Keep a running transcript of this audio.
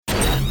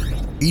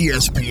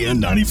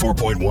ESPN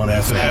 94.1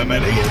 FM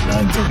and AM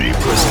 930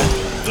 present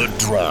The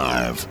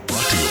Drive.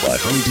 Brought to you by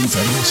Huntington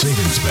Federal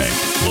Savings Bank.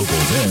 Local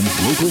then,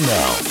 local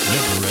now.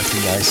 Member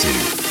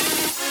FDIC.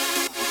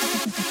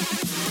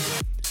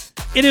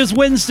 It is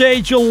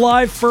Wednesday,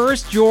 July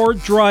 1st. Your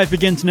drive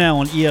begins now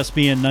on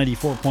ESPN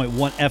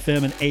 94.1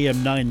 FM and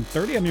AM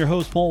 930. I'm your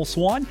host, Paul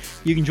Swann.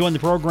 You can join the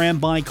program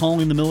by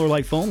calling the Miller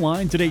Lite phone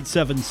lines at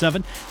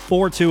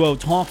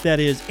 877-420-TALK. That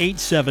is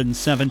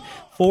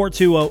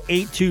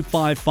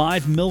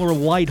 877-420-8255. Miller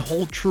Lite,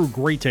 hold true,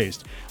 great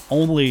taste.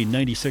 Only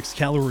 96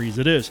 calories.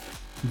 It is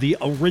the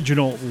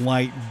original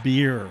light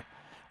beer.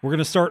 We're going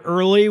to start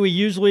early. We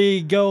usually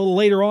go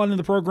later on in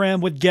the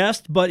program with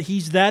guests, but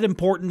he's that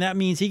important. That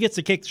means he gets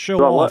to kick the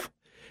show off.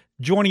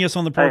 Joining us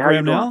on the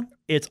program now,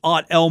 it's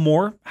Ott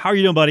Elmore. How are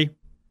you doing, buddy?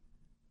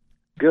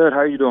 Good. How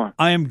are you doing?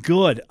 I am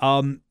good.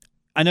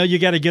 I know you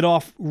got to get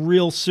off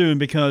real soon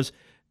because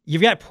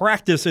you've got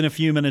practice in a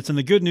few minutes, and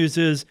the good news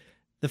is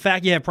the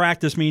fact you have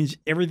practice means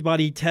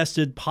everybody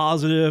tested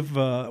positive,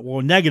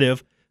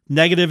 negative.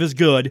 Negative is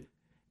good,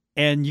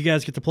 and you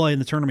guys get to play in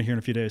the tournament here in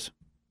a few days.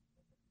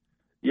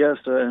 Yes,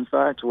 in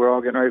fact, we're all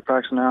getting ready to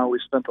practice now. We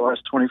spent the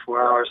last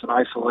 24 hours in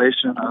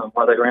isolation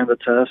while they ran the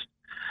test.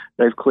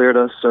 They've cleared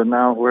us, so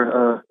now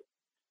we're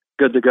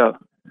good to go.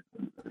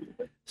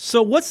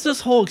 So what's this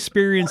whole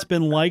experience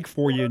been like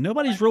for you?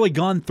 Nobody's really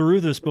gone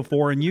through this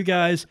before, and you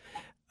guys,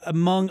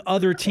 among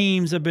other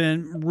teams, have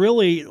been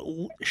really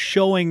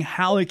showing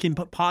how it can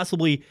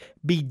possibly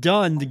be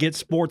done to get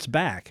sports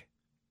back.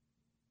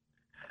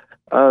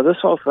 This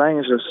whole thing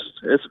is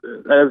it's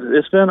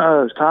been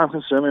time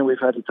consuming. We've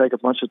had to take a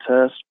bunch of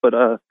tests,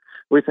 but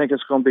we think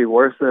it's going to be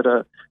worth it.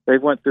 They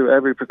went through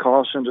every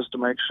precaution just to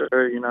make sure,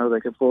 they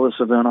could pull this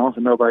event off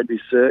and nobody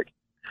be sick.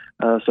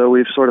 So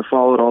we've sort of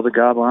followed all the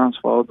guidelines,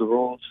 followed the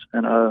rules,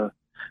 and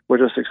we're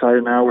just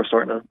excited now. We're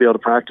starting to be able to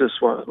practice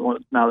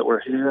now that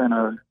we're here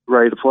and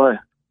ready to play.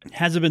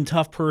 Has it been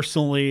tough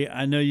personally?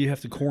 I know you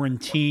have to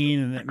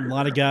quarantine, and a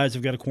lot of guys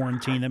have got to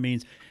quarantine. That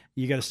means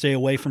you got to stay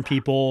away from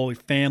people,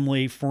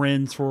 family,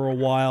 friends for a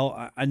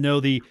while. I know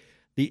the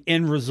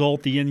end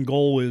result, the end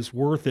goal is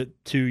worth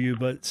it to you,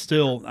 but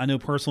still, I know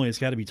personally it's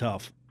got to be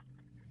tough.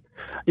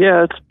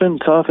 Yeah, it's been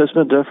tough. It's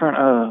been different.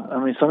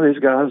 Some of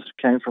these guys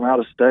came from out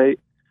of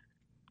state.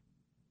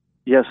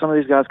 Yeah, some of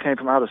these guys came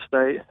from out of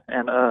state,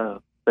 and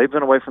they've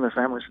been away from their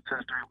families for 2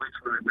 or 3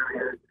 weeks when they've been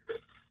here.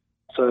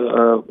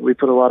 So we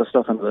put a lot of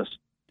stuff into this.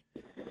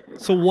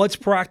 So what's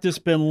practice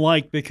been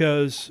like?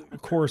 Because,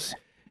 of course,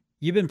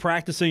 you've been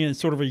practicing in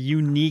sort of a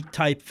unique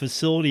type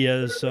facility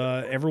as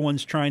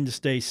everyone's trying to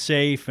stay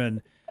safe.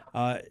 And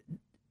I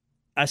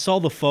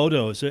saw the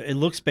photos. It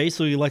looks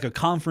basically like a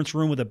conference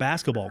room with a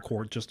basketball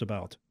court just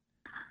about.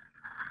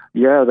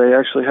 Yeah, they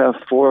actually have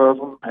 4 of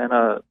them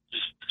and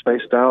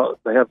spaced out.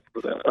 They have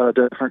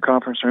different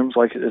conference rooms,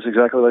 like it's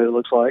exactly what it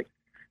looks like.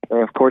 They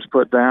have courts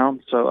put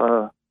down,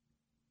 so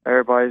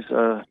everybody's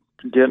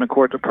getting a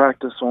court to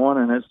practice on,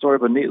 and it's sort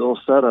of a neat little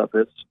setup.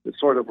 It's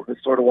sort of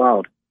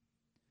wild.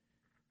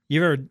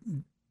 You ever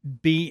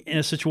be in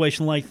a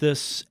situation like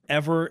this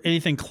ever,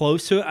 anything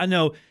close to it? I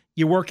know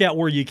you work out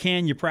where you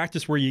can, you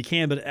practice where you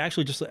can, but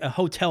actually just a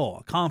hotel,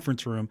 a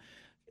conference room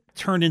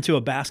turned into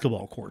a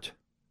basketball court.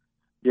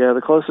 Yeah,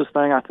 the closest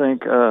thing I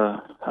think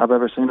I've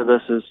ever seen to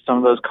this is some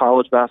of those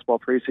college basketball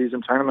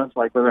preseason tournaments,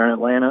 like whether in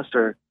Atlantis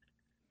or,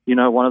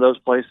 one of those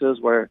places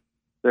where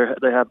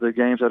they have the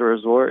games at a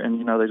resort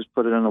and, they just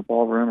put it in a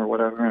ballroom or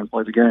whatever and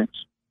play the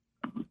games.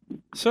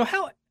 So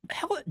how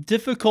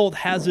difficult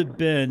has it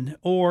been,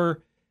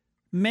 or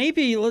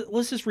maybe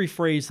let's just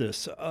rephrase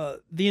this.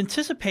 The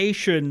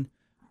anticipation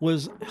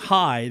was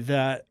high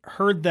that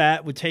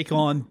that would take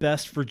on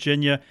Best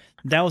Virginia.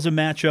 That was a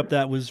matchup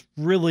that was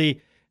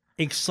really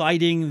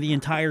exciting the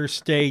entire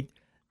state.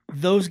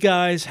 Those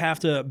guys have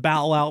to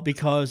bow out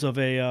because of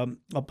a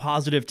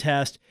positive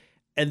test,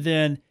 and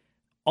then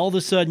all of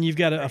a sudden you've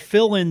got a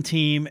fill-in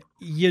team.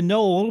 You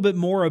know a little bit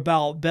more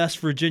about Best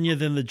Virginia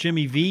than the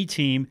Jimmy V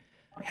team.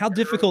 How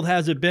difficult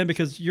has it been?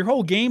 Because your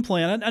whole game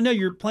plan, I know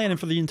you're planning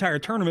for the entire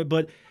tournament,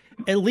 but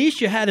at least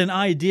you had an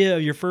idea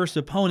of your first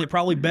opponent,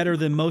 probably better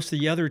than most of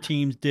the other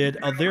teams did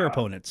of their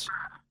opponents.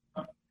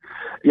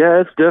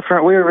 Yeah, it's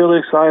different. We were really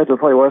excited to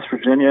play West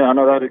Virginia. I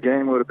know that a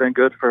game would have been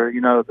good for,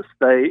 the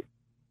state,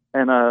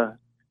 and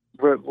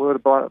would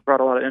have brought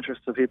a lot of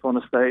interest to people in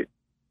the state.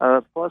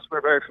 Plus,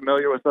 we're very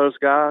familiar with those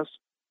guys.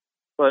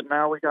 But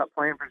now we got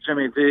playing for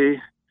Jimmy V.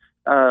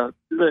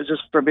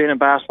 Just for being in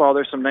basketball,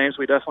 there's some names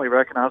we definitely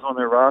recognize on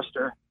their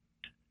roster.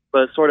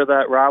 But sort of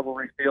that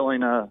rivalry feeling,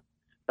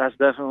 that's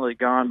definitely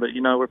gone. But,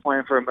 we're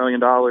playing for $1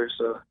 million,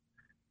 so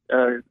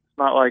it's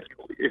not like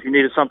if you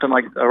needed something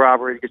like a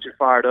rivalry to get you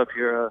fired up,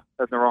 you're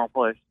in the wrong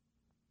place.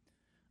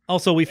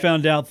 Also, we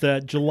found out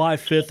that July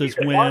 5th is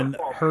when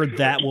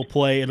that will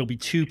play. It'll be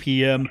 2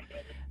 p.m.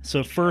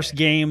 So first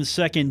game,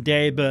 second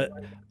day, but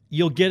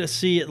you'll get to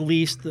see at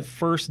least the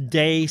first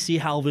day, see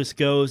how this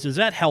goes. Does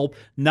that help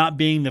not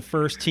being the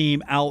first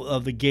team out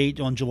of the gate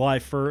on July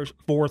 4th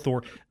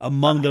or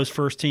among those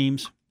first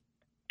teams?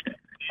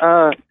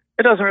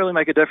 it doesn't really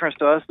make a difference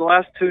to us. The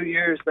last 2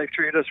 years, they've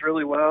treated us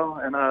really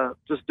well, and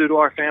just due to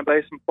our fan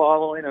base and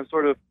following and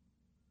sort of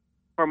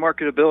our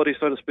marketability,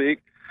 so to speak,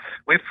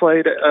 we've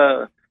played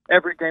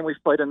every game we've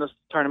played in this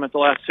tournament the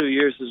last 2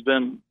 years has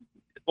been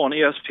on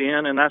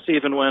ESPN, and that's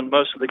even when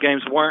most of the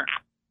games weren't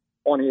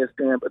on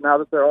ESPN. But now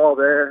that they're all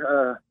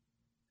there,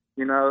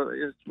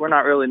 we're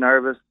not really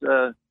nervous.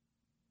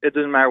 It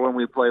doesn't matter when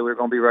we play; we're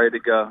going to be ready to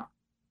go.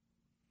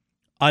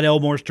 Ott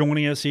Elmore is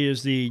joining us. He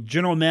is the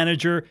general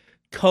manager,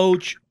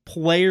 coach,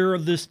 player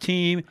of this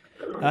team.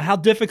 How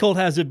difficult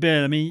has it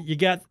been? I mean, you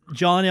got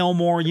John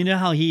Elmore. You know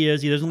how he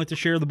is. He doesn't like to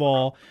share the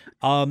ball.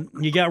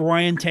 You got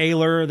Ryan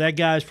Taylor. That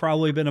guy's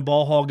probably been a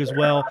ball hog as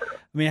well.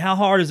 I mean, how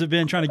hard has it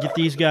been trying to get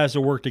these guys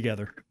to work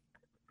together?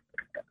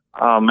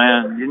 Oh,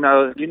 man, you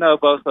know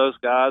both those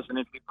guys. And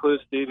if you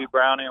include Stevie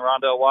Browning and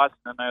Rondell Watson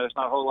in there's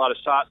not a whole lot of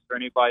shots for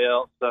anybody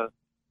else. So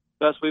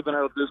the best we've been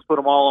able to do is put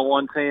them all on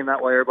one team.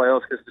 That way everybody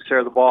else gets to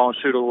share the ball and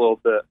shoot a little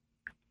bit.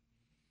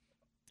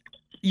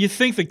 You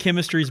think the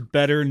chemistry's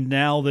better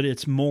now that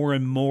it's more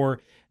and more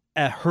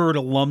a herd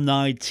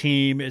alumni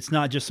team? It's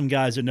not just some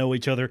guys that know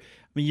each other.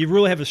 I mean, you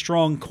really have a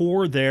strong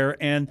core there,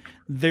 and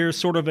there's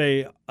sort of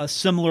a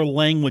similar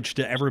language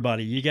to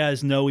everybody. You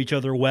guys know each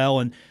other well,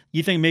 and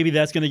you think maybe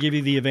that's going to give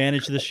you the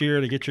advantage this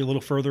year to get you a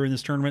little further in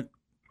this tournament?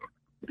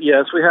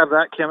 Yes, we have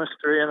that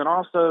chemistry, and then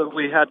also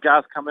we had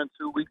guys come in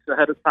 2 weeks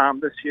ahead of time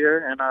this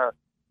year, and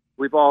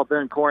we've all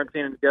been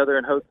quarantining together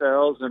in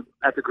hotels and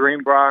at the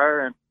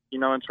Greenbrier and,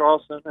 in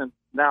Charleston and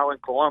now in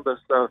Columbus.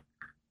 So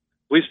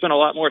we spent a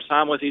lot more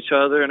time with each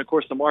other, and, of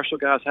course, the Marshall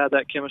guys had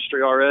that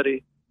chemistry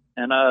already,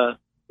 and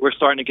we're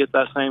starting to get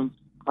that same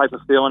type of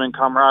feeling and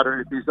camaraderie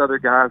with these other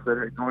guys that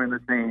are joining the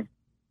team.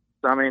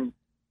 So, I mean,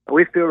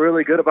 we feel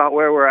really good about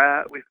where we're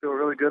at. We feel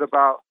really good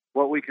about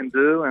what we can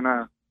do,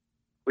 and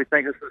we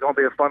think this is going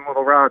to be a fun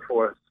little ride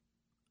for us.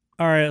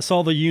 All right, I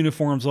saw the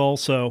uniforms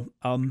also.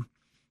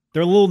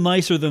 They're a little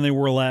nicer than they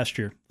were last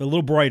year. They're a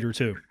little brighter,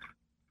 too.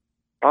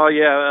 Oh,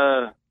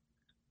 yeah.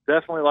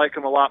 Definitely like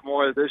them a lot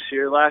more this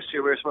year. Last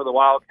year we were sort of the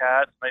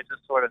Wildcats. And they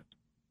just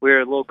we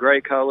were a little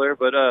gray color,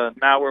 but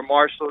now we're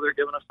Marshall. They're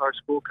giving us our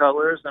school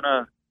colors, and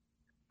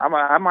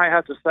I might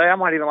have to say I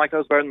might even like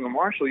those better than the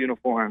Marshall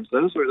uniforms.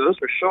 Those were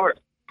short.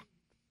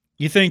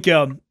 You think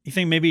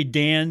maybe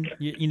Dan,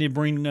 you need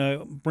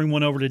to bring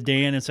one over to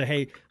Dan and say,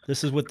 hey,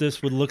 this is what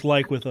this would look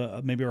like with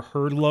maybe a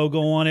herd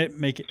logo on it.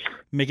 Make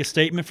a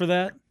statement for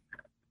that.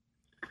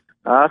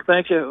 I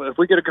think if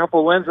we get a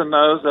couple of wins in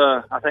those,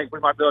 I think we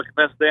might be able to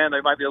convince Dan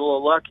they might be a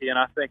little lucky, and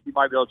I think he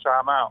might be able to try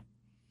them out.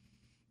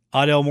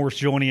 Ott Elmore's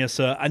joining us.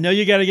 I know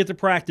you got to get to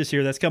practice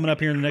here. That's coming up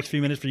here in the next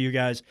few minutes for you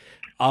guys.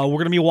 We're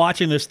going to be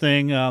watching this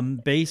thing.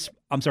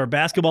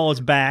 Basketball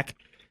is back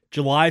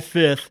July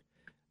 5th.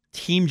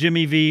 Team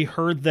Jimmy V,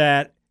 heard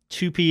that,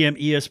 2 p.m.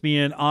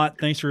 ESPN. Ott,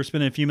 thanks for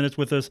spending a few minutes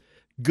with us.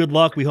 Good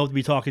luck. We hope to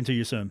be talking to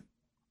you soon.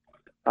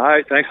 All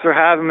right, thanks for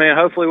having me.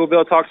 Hopefully we'll be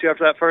able to talk to you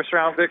after that first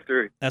round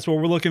victory. That's what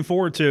we're looking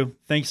forward to.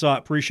 Thanks, Ott.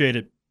 Appreciate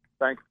it.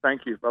 Thank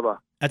you. Bye-bye.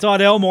 That's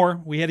Ott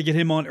Elmore. We had to get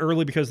him on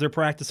early because they're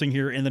practicing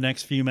here in the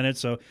next few minutes,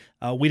 so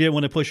we didn't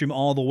want to push him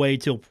all the way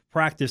till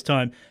practice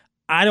time.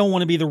 I don't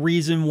want to be the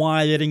reason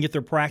why they didn't get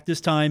their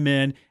practice time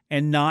in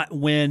and not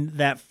win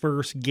that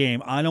first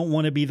game. I don't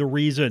want to be the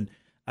reason.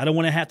 I don't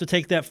want to have to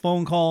take that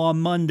phone call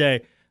on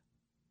Monday.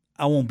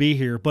 I won't be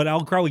here, but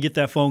I'll probably get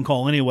that phone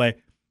call anyway.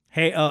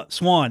 Hey,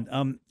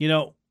 Swann,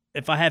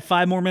 if I had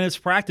 5 more minutes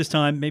of practice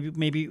time,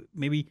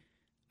 maybe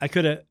I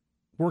could have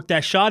worked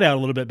that shot out a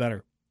little bit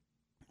better.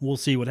 We'll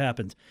see what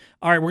happens.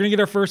 All right, we're going to get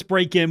our first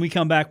break in. We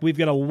come back. We've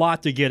got a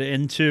lot to get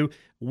into.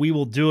 We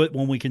will do it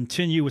when we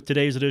continue with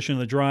today's edition of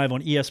The Drive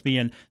on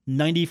ESPN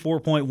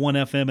 94.1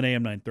 FM and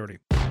AM 930.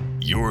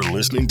 You're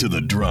listening to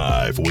The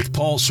Drive with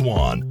Paul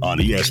Swann on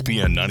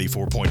ESPN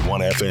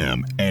 94.1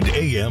 FM and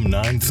AM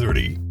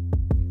 930.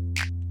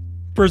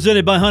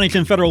 Presented by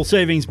Huntington Federal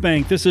Savings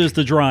Bank, this is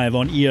The Drive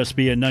on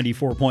ESPN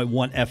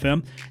 94.1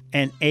 FM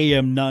and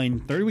AM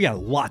 930. We got a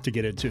lot to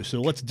get into,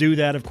 so let's do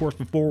that. Of course,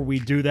 before we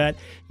do that,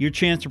 your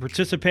chance to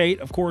participate,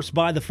 of course,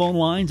 by the phone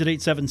lines at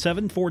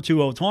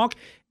 877-420-TALK,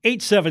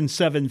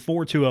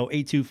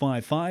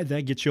 877-420-8255.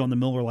 That gets you on the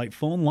Miller Lite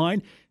phone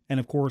line. And,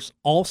 of course,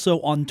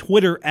 also on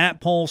Twitter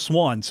at Paul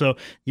Swann. So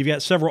you've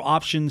got several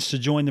options to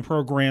join the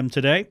program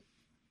today.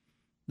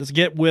 Let's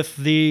get with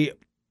I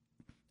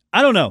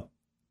don't know.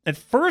 At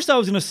first I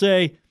was going to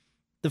say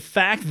the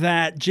fact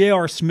that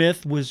J.R.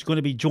 Smith was going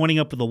to be joining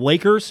up with the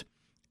Lakers,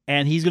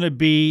 and he's going to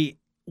be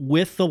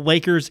with the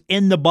Lakers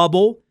in the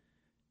bubble,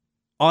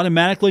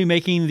 automatically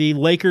making the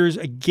Lakers,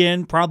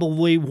 again,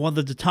 probably one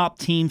of the top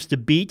teams to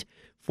beat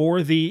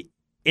for the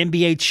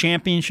NBA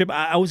championship.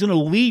 I was going to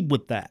lead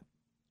with that.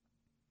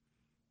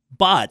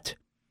 But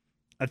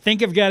I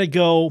think I've got to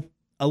go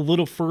a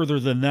little further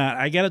than that.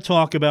 I got to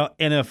talk about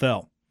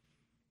NFL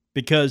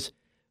because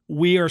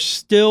we are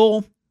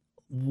still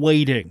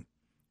waiting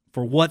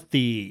for what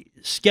the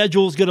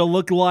schedule is going to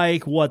look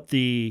like, what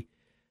the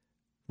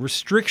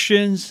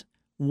restrictions,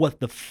 what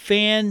the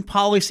fan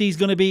policy is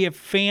going to be, if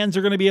fans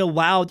are going to be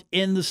allowed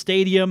in the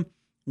stadium.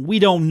 We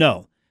don't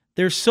know.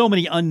 There's so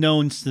many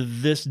unknowns to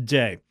this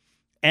day.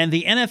 and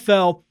the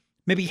NFL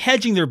maybe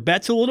hedging their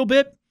bets a little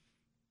bit.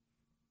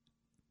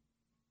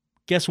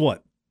 Guess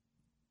what?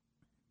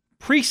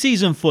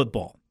 Preseason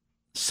football.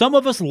 Some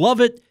of us love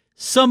it,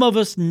 some of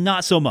us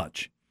not so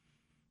much.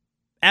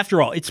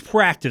 After all, it's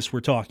practice we're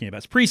talking about.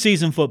 It's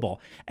preseason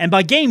football. And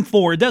by game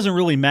 4, it doesn't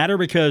really matter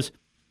because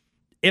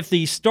if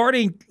the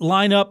starting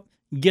lineup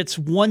gets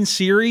one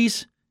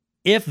series,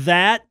 if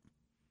that,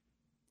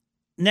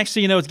 next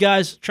thing you know, it's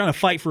guys trying to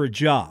fight for a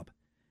job.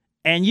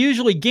 And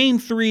usually game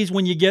 3 is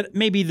when you get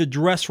maybe the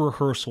dress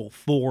rehearsal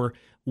for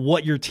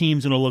what your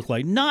team's going to look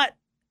like. Not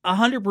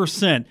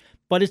 100%,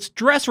 but it's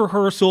dress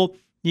rehearsal.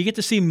 You get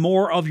to see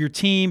more of your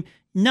team,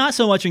 not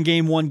so much in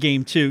game 1,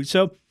 game 2.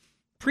 So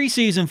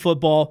preseason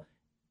football,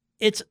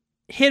 it's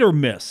hit or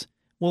miss.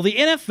 Well, the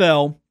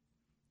NFL,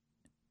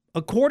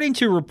 according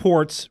to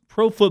reports,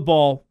 Pro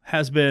Football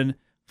has been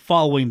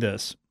following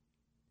this.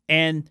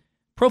 And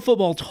Pro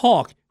Football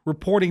Talk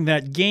reporting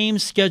that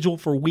games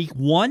scheduled for week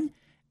 1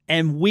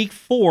 and week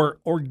 4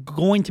 are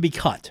going to be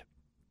cut.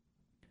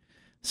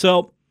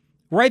 So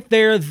right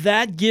there,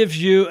 that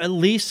gives you at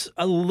least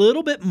a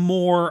little bit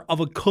more of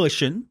a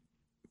cushion.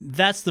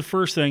 That's the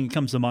first thing that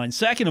comes to mind.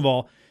 Second of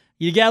all,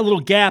 you got a little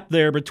gap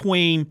there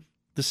between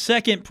the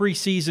second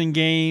preseason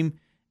game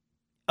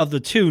of the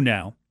 2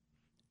 now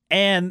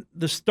and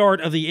the start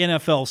of the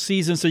NFL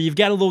season. So you've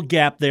got a little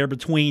gap there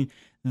between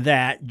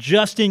that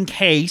just in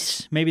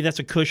case. Maybe that's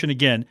a cushion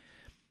again.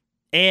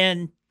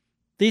 And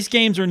these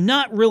games are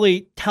not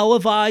really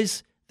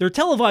televised. They're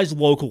televised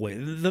locally.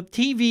 The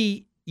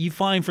TV you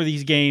find for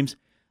these games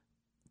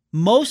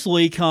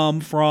mostly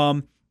come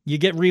from, you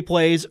get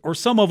replays or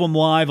some of them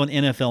live on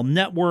NFL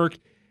Network.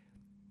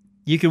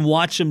 You can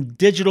watch them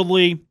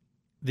digitally.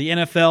 The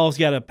NFL's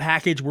got a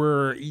package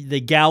where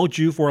they gouge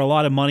you for a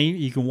lot of money.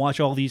 You can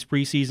watch all these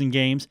preseason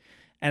games.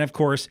 And, of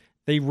course,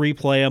 they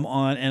replay them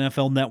on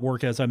NFL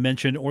Network, as I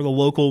mentioned, or the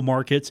local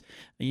markets.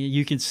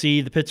 You can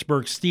see the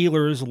Pittsburgh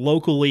Steelers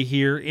locally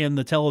here in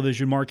the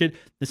television market.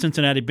 The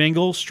Cincinnati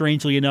Bengals,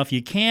 strangely enough,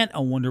 you can't. I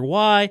wonder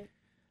why.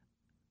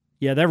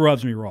 Yeah, that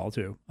rubs me raw,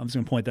 too. I'm just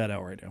going to point that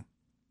out right now.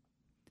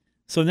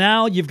 So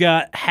now you've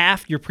got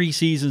half your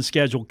preseason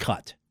schedule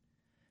cut.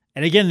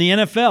 And again, the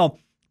NFL,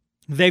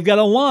 they've got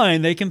a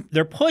line.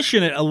 They're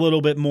pushing it a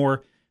little bit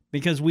more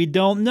because we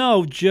don't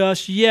know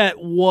just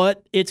yet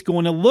what it's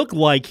going to look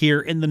like here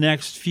in the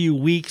next few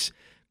weeks,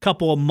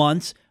 couple of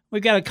months.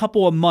 We've got a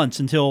couple of months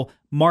until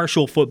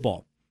Marshall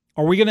football.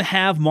 Are we going to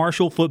have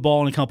Marshall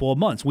football in a couple of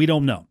months? We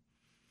don't know.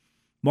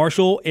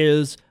 Marshall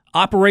is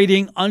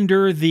operating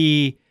under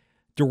the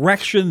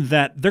direction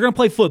that they're going to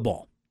play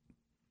football.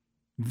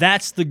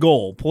 That's the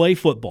goal, play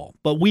football.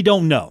 But we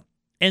don't know.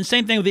 And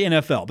same thing with the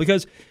NFL,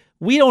 because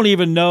we don't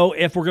even know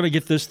if we're going to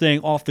get this thing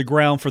off the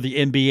ground for the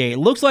NBA. It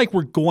looks like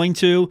we're going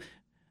to.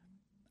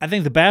 I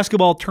think the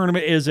basketball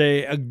tournament is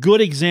a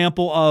good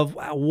example of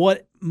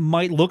what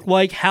might look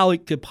like, how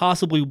it could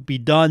possibly be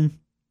done.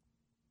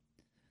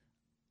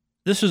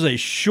 This is a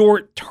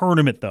short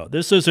tournament, though.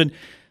 This isn't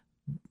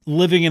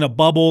living in a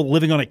bubble,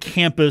 living on a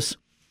campus.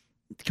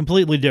 It's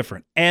completely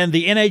different. And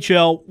the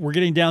NHL, we're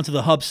getting down to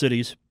the hub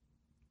cities.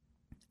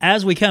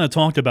 As we kind of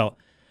talked about,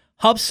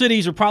 hub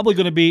cities are probably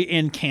going to be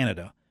in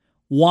Canada.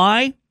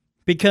 Why?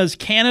 Because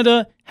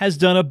Canada has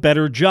done a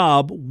better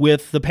job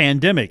with the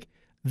pandemic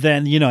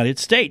than the United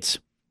States.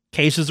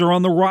 Cases are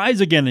on the rise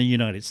again in the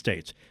United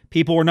States.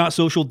 People are not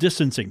social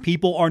distancing.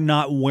 People are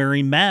not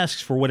wearing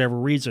masks for whatever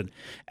reason.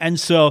 And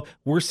so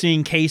we're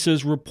seeing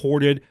cases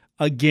reported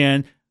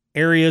again.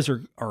 Areas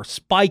are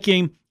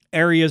spiking.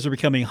 Areas are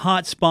becoming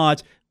hot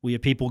spots. We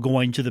have people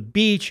going to the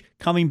beach,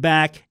 coming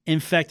back,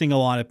 infecting a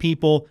lot of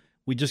people.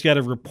 We just got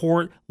a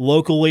report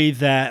locally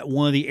that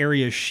one of the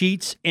area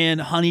sheets in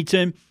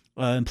Huntington,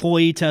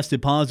 employee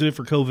tested positive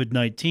for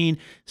COVID-19.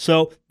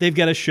 So they've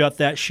got to shut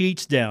that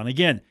sheets down.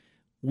 Again,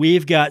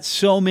 we've got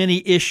so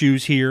many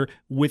issues here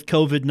with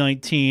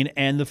COVID-19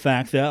 and the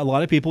fact that a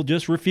lot of people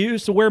just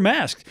refuse to wear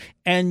masks.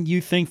 And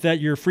you think that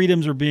your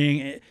freedoms are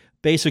being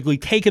basically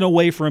taken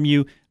away from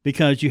you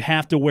because you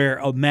have to wear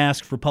a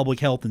mask for public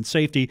health and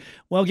safety.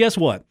 Well, guess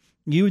what?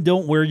 You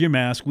don't wear your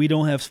mask. We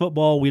don't have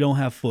football. We don't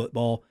have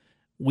football.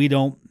 We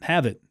don't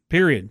have it,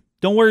 period.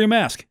 Don't wear your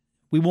mask.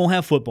 We won't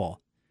have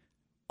football.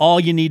 All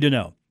you need to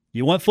know.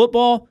 You want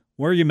football?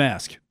 Wear your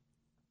mask.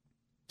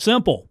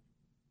 Simple.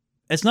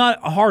 It's not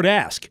a hard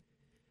ask.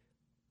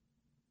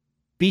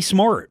 Be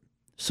smart.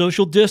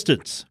 Social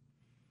distance.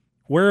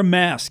 Wear a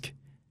mask.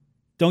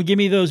 Don't give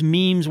me those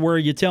memes where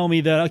you tell me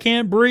that I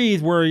can't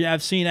breathe, where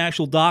I've seen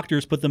actual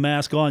doctors put the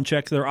mask on,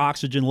 check their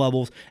oxygen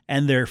levels,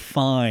 and they're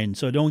fine.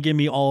 So don't give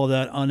me all of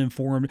that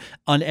uninformed,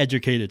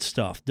 uneducated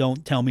stuff.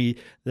 Don't tell me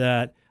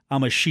that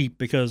I'm a sheep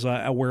because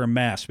I wear a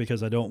mask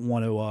because I don't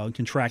want to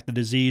contract the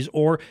disease,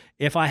 or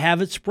if I have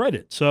it, spread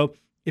it. So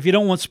if you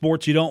don't want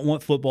sports, you don't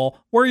want football,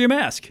 wear your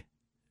mask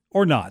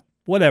or not,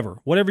 whatever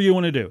you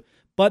want to do.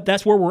 But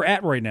that's where we're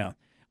at right now.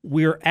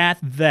 We're at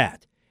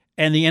that.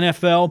 And the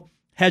NFL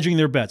hedging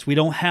their bets. We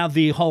don't have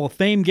the Hall of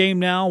Fame game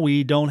now.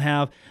 We don't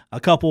have a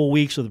couple of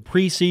weeks of the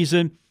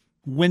preseason.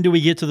 When do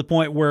we get to the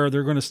point where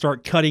they're going to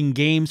start cutting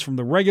games from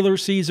the regular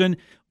season?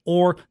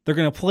 or they're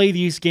going to play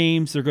these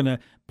games. They're going to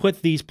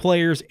put these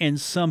players in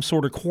some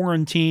sort of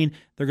quarantine.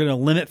 They're going to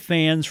limit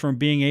fans from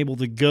being able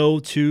to go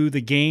to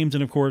the games.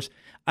 And, of course,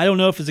 I don't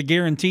know if it's a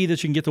guarantee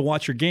that you can get to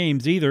watch your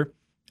games either.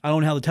 I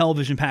don't know how the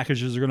television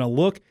packages are going to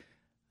look.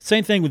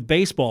 Same thing with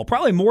baseball.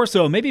 Probably more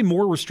so, maybe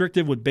more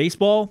restrictive with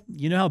baseball.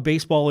 You know how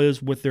baseball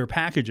is with their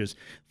packages.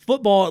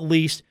 Football, at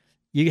least,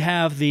 you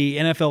have the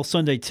NFL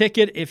Sunday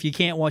Ticket. If you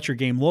can't watch your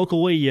game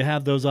locally, you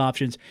have those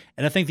options.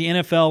 And I think the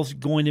NFL is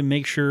going to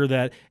make sure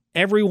that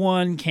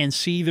everyone can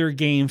see their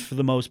games for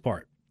the most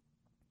part.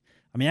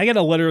 I mean, I got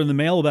a letter in the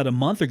mail about a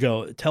month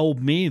ago. It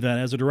told me that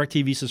as a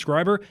DirecTV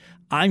subscriber,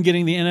 I'm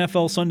getting the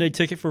NFL Sunday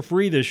Ticket for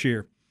free this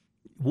year.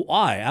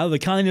 Why? Out of the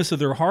kindness of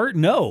their heart?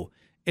 No.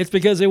 It's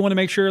because they want to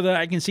make sure that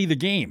I can see the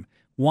game.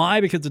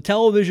 Why? Because the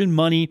television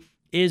money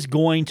is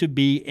going to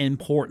be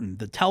important.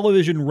 The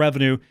television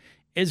revenue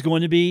is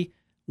going to be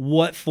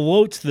what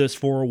floats this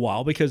for a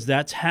while, because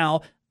that's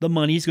how the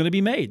money is going to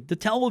be made, the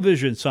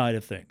television side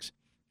of things.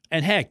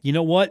 And heck, you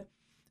know what?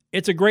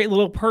 It's a great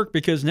little perk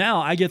because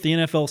now I get the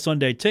NFL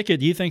Sunday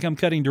Ticket. Do you think I'm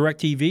cutting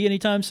DirecTV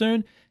anytime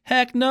soon?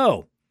 Heck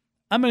no.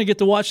 I'm going to get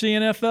to watch the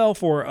NFL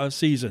for a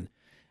season.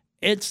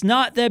 It's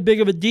not that big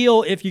of a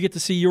deal if you get to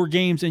see your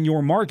games in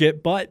your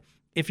market, but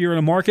if you're in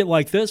a market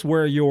like this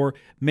where you're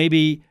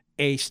maybe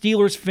a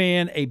Steelers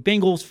fan, a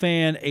Bengals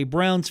fan, a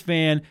Browns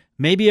fan,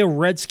 maybe a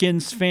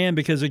Redskins fan,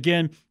 because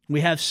again,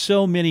 we have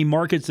so many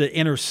markets that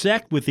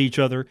intersect with each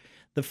other,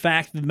 the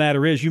fact of the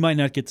matter is you might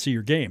not get to see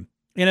your game.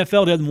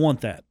 NFL doesn't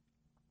want that.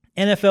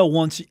 NFL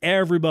wants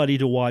everybody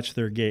to watch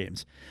their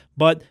games.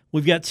 But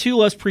we've got 2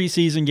 less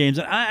preseason games,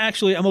 and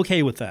I'm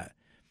okay with that.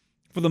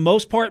 For the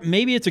most part,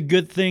 maybe it's a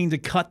good thing to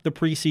cut the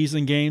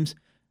preseason games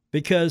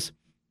because,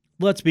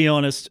 let's be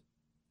honest,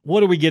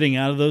 what are we getting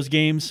out of those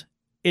games?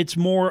 It's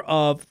more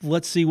of,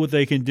 let's see what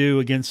they can do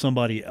against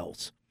somebody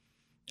else.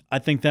 I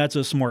think that's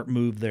a smart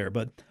move there,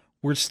 but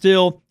we're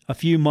still a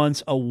few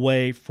months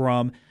away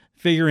from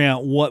figuring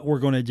out what we're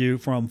going to do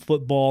from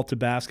football to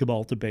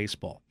basketball to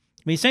baseball.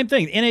 I mean, same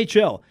thing,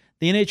 NHL.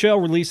 The NHL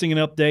releasing an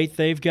update.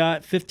 They've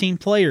got 15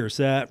 players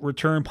that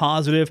return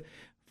positive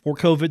for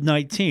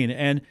COVID-19,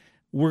 and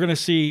we're going to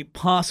see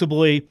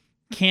possibly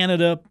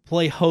Canada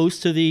play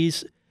host to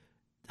these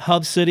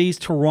hub cities,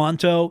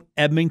 Toronto,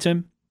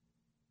 Edmonton.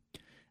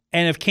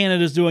 And if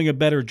Canada's doing a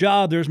better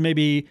job, there's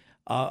maybe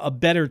a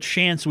better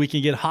chance we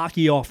can get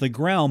hockey off the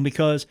ground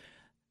because,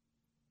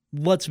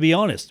 let's be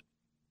honest,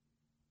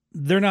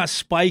 they're not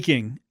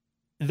spiking.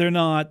 They're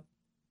not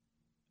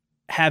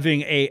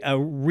having a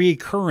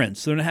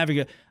recurrence. They're not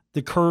having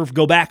the curve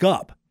go back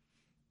up.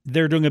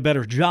 They're doing a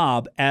better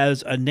job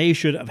as a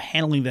nation of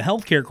handling the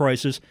healthcare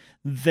crisis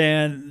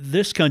than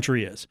this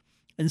country is.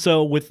 And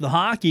so with the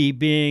hockey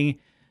being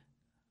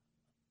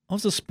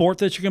it's a sport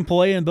that you can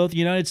play in both the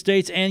United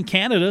States and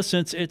Canada,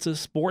 since it's a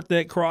sport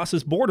that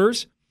crosses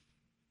borders,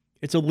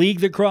 it's a league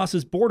that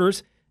crosses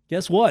borders,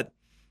 guess what?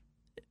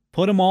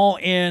 Put them all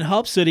in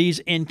hub cities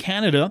in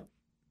Canada,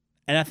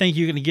 and I think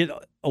you're going to get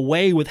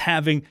away with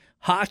having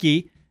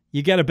hockey.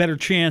 You got a better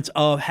chance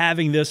of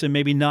having this and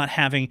maybe not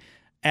having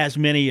as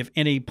many, if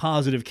any,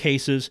 positive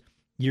cases.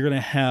 You're going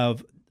to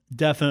have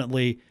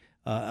definitely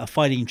a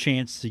fighting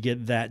chance to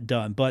get that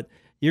done. But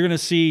you're going to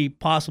see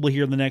possibly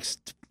here in the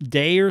next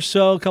day or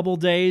so, a couple of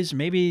days,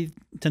 maybe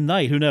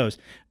tonight, who knows,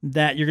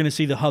 that you're going to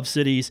see the hub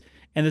cities,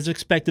 and it's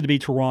expected to be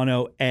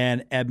Toronto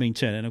and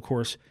Edmonton. And, of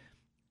course,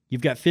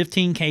 you've got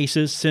 15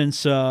 cases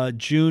since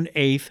June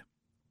 8th.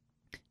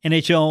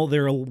 NHL,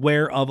 they're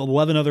aware of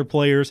 11 other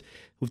players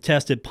who've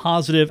tested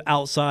positive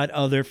outside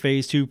of their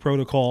Phase 2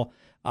 protocol.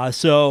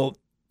 So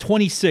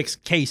 26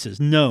 cases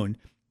known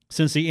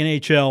since the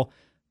NHL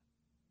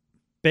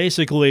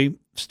basically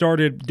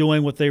started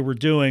doing what they were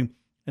doing,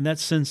 and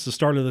that's since the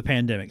start of the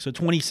pandemic. So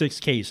 26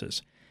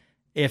 cases.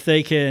 If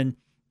they can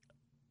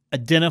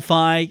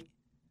identify,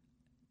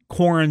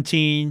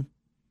 quarantine,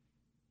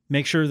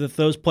 make sure that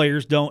those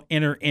players don't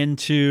enter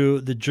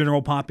into the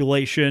general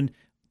population,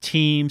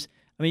 teams.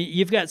 I mean,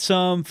 you've got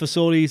some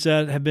facilities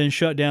that have been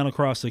shut down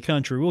across the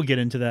country. We'll get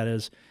into that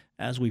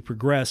as we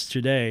progress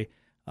today.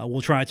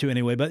 We'll try to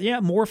anyway. But yeah,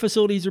 more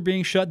facilities are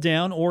being shut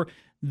down, or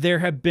there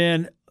have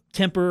been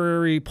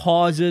temporary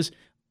pauses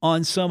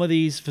on some of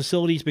these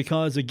facilities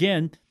because,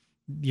 again,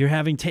 you're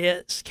having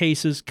test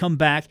cases come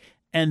back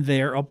and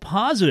they're a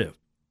positive.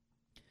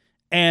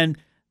 And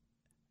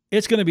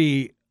it's going to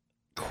be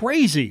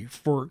crazy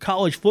for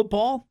college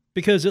football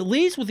because at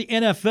least with the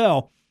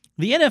NFL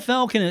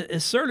can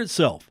assert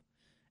itself.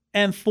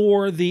 And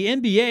for the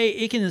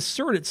NBA, it can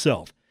assert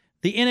itself.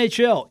 The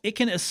NHL, it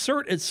can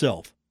assert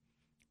itself.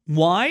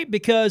 Why?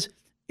 Because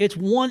it's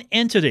one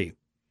entity.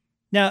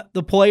 Now,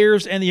 the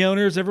players and the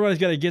owners, everybody's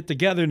got to get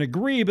together and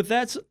agree, but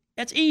that's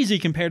easy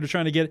compared to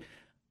trying to get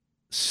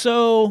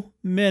so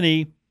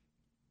many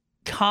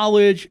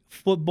college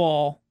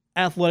football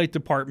athletic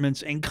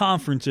departments and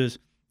conferences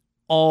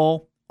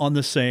all on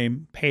the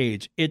same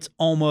page. It's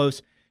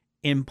almost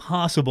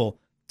impossible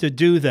to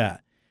do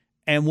that.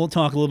 And we'll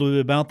talk a little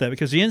bit about that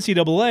because the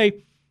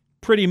NCAA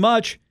pretty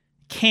much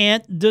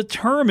can't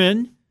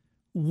determine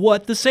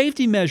what the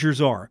safety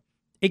measures are.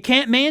 It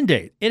can't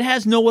mandate. It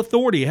has no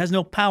authority. It has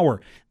no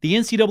power. The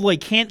NCAA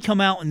can't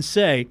come out and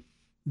say,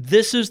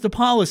 this is the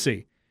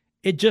policy.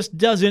 It just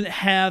doesn't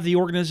have the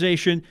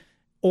organization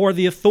or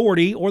the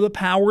authority or the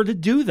power to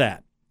do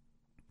that.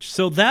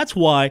 So that's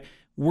why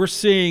we're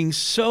seeing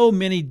so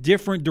many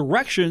different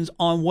directions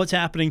on what's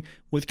happening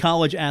with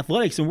college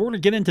athletics. And we're going to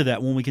get into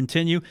that when we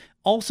continue.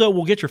 Also,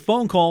 we'll get your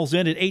phone calls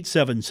in at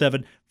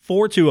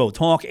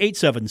 877-420-TALK,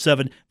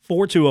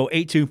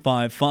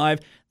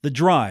 877-420-8255. The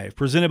Drive,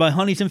 presented by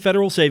Huntington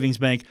Federal Savings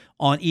Bank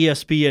on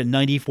ESPN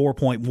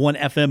 94.1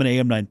 FM and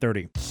AM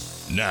 930.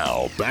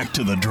 Now, back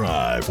to The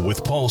Drive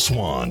with Paul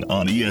Swann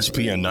on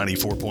ESPN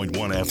 94.1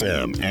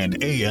 FM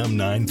and AM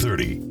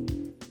 930.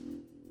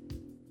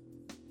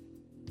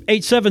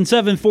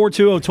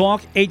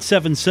 877-420-TALK,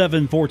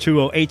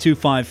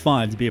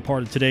 877-420-8255 to be a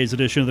part of today's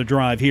edition of The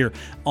Drive here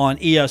on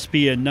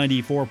ESPN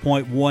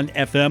 94.1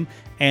 FM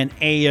and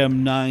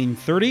AM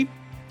 930.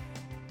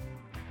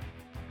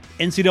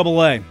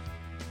 NCAA,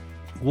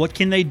 what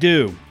can they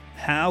do?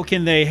 How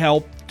can they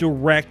help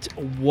direct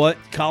what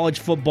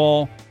college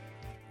football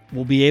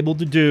will be able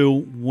to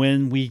do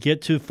when we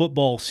get to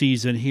football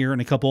season here in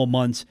a couple of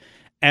months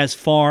as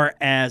far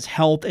as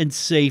health and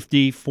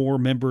safety for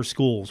member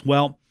schools?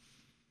 Well,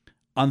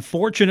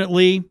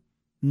 unfortunately,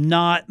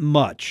 not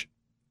much.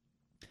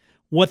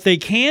 What they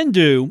can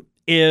do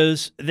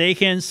is they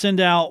can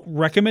send out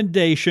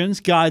recommendations,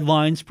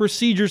 guidelines,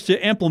 procedures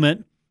to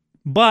implement,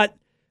 but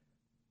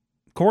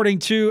according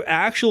to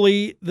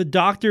actually the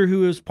doctor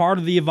who is part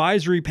of the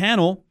advisory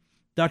panel,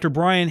 Dr.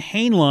 Brian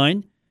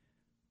Hainline,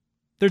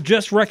 they're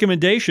just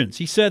recommendations.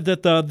 He said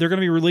that they're going to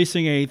be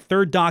releasing a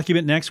third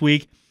document next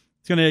week.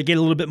 It's going to get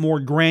a little bit more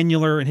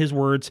granular, in his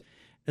words,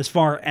 as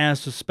far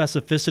as the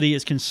specificity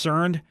is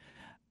concerned.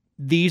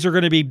 These are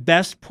going to be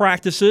best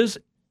practices,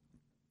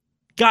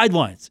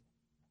 guidelines,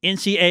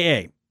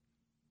 NCAA.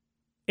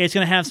 It's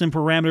going to have some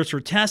parameters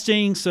for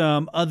testing,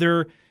 some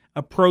other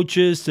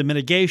approaches to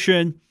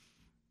mitigation.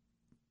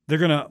 They're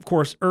going to, of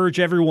course, urge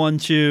everyone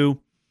to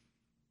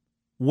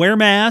wear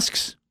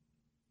masks,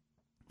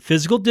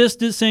 physical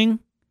distancing,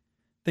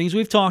 things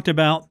we've talked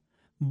about,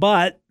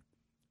 but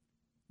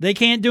they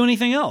can't do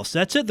anything else.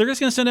 That's it. They're just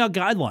going to send out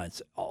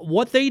guidelines.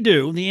 What they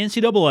do, the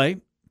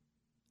NCAA,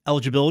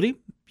 eligibility,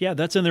 yeah,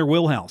 that's in their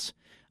wheelhouse.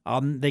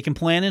 They can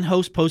plan and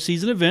host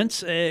postseason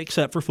events,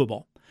 except for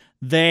football.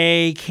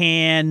 They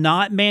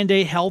cannot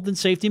mandate health and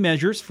safety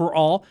measures for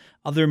all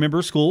of their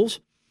member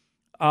schools.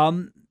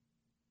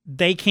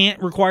 They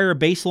can't require a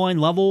baseline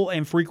level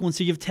and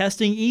frequency of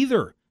testing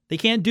either. They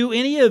can't do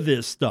any of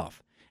this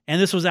stuff. And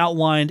this was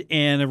outlined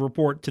in a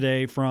report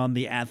today from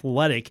The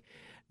Athletic.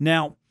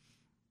 Now,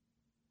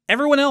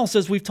 everyone else,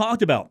 as we've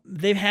talked about,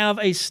 they have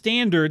a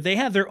standard. They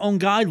have their own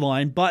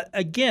guideline. But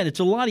again,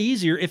 it's a lot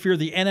easier if you're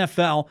the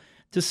NFL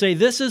to say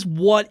this is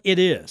what it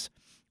is.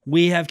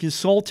 We have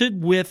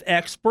consulted with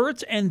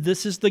experts, and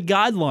this is the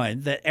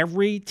guideline that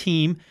every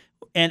team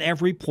and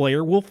every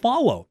player will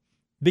follow,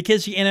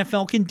 because the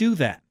NFL can do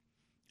that.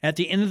 At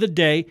the end of the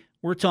day,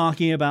 we're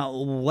talking about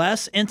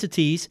less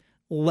entities,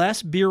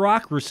 less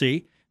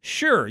bureaucracy.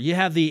 Sure, you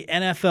have the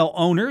NFL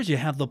owners, you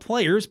have the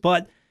players,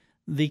 but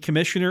the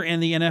commissioner in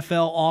the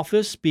NFL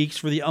office speaks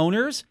for the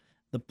owners.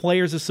 The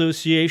Players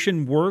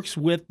Association works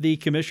with the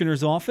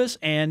commissioner's office,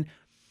 and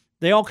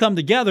they all come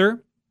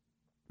together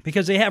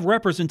because they have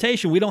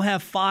representation. We don't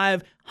have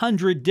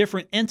 500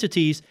 different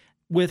entities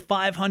with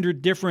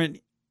 500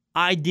 different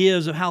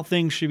ideas of how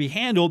things should be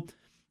handled.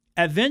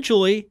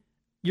 Eventually,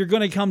 you're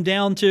going to come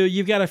down to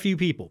you've got a few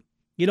people.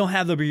 You don't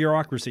have the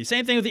bureaucracy.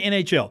 Same thing with the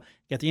NHL.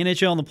 You got the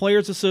NHL and the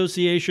Players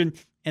Association.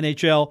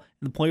 NHL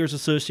and the Players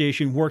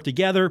Association work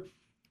together.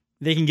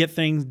 They can get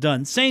things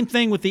done. Same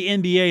thing with the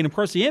NBA. And of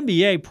course, the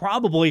NBA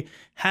probably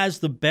has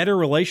the better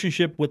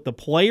relationship with the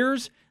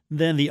players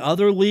than the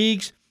other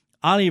leagues.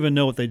 I don't even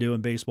know what they do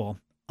in baseball.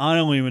 I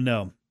don't even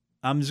know.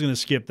 I'm just going to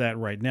skip that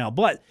right now.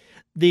 But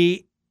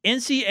the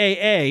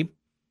NCAA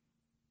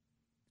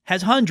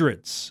has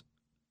hundreds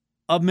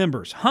of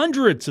members,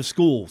 hundreds of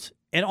schools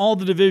in all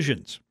the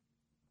divisions.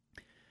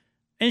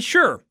 And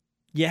sure,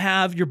 you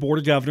have your board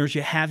of governors,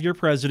 you have your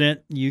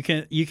president, you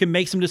can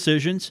make some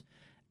decisions,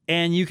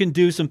 and you can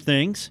do some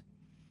things.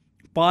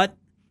 But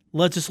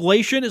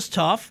legislation is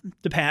tough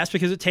to pass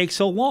because it takes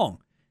so long.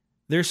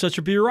 There's such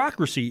a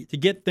bureaucracy to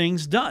get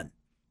things done.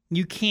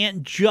 You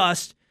can't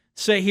just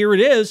say, here it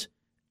is,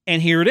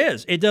 and here it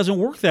is. It doesn't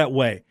work that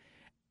way.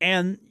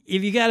 And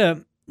if you got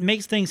to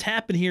make things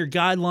happen here,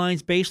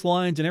 guidelines,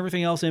 baselines, and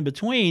everything else in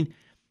between,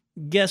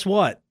 guess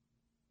what?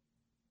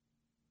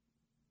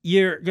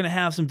 You're going to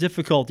have some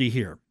difficulty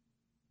here.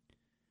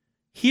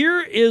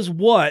 Here is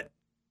what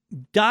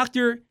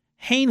Dr.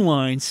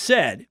 Hainline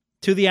said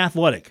to The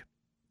Athletic.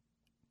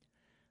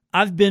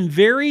 I've been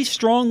very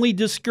strongly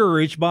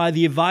discouraged by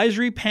the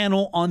advisory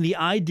panel on the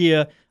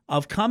idea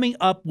of coming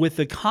up with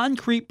a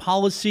concrete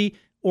policy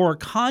or a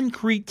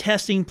concrete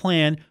testing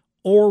plan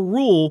or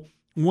rule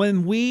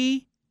when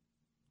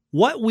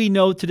what we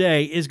know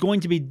today is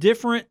going to be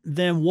different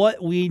than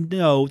what we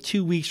know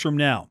 2 weeks from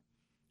now.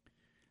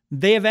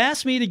 They have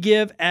asked me to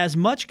give as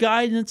much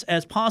guidance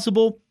as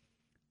possible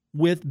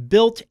with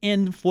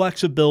built-in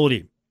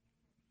flexibility.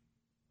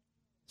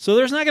 So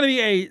there's not going to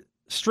be a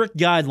strict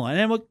guideline.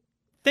 And I would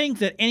think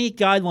that any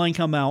guideline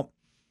come out,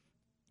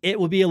 it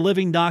would be a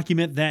living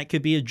document that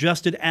could be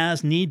adjusted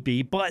as need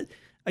be. But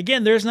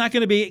again, there's not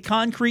going to be a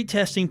concrete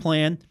testing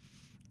plan,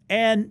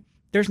 and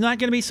there's not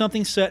going to be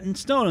something set in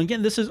stone.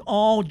 Again, this is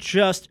all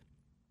just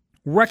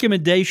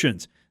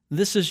recommendations.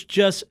 This is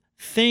just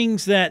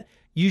things that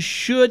you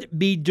should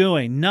be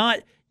doing, not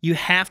you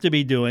have to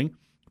be doing,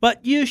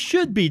 but you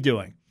should be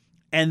doing.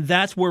 And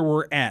that's where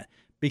we're at,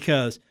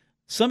 because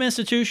some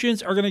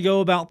institutions are going to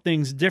go about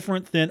things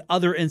different than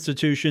other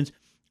institutions.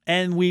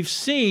 And we've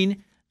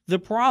seen the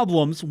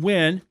problems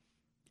when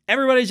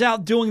everybody's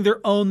out doing their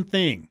own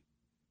thing.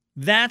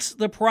 That's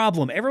the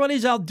problem.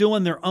 Everybody's out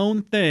doing their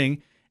own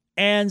thing.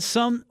 And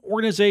some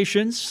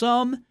organizations,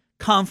 some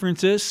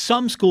conferences,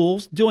 some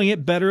schools doing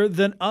it better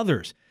than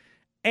others.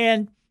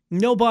 And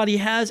nobody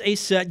has a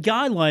set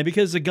guideline,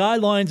 because the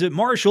guidelines at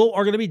Marshall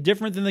are going to be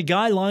different than the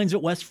guidelines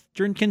at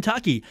Western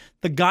Kentucky.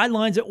 The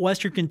guidelines at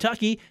Western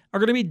Kentucky are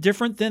going to be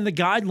different than the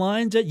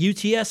guidelines at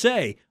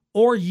UTSA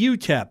or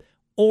UTEP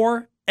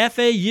or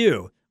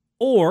FAU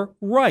or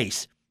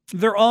Rice.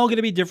 They're all going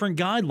to be different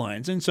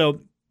guidelines. And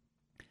so,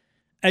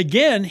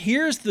 again,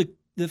 here's the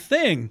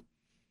thing.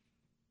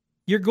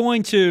 You're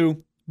going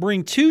to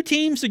bring two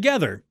teams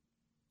together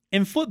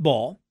in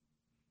football,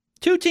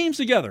 two teams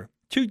together,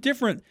 two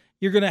different.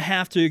 You're going to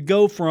have to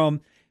go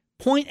from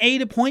point A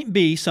to point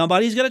B.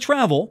 Somebody's got to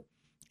travel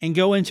and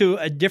go into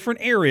a different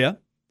area.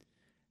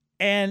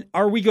 And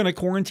are we going to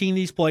quarantine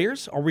these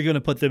players? Are we going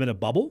to put them in a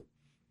bubble?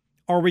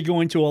 Are we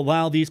going to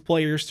allow these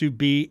players to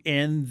be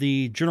in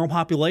the general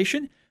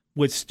population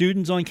with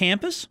students on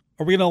campus?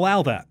 Are we going to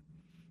allow that?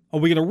 Are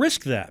we going to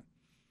risk that?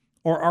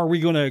 Or are we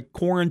going to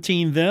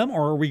quarantine them?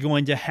 Or are we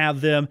going to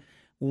have them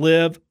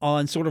live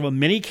on sort of a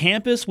mini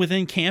campus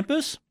within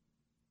campus?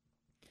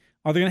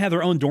 Are they going to have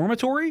their own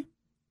dormitory?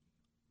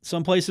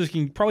 Some places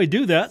can probably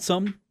do that,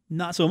 some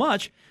not so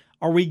much.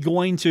 Are we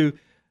going to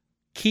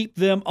keep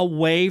them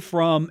away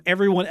from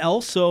everyone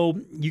else so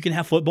you can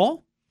have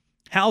football?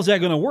 How's that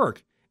going to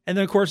work? And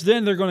then, of course,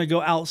 then they're going to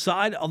go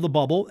outside of the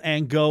bubble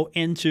and go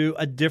into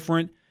a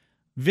different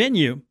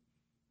venue.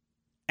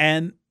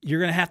 And you're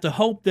going to have to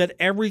hope that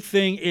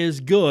everything is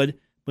good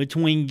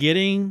between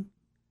getting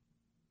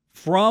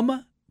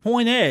from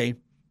point A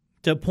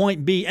to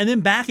point B and then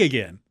back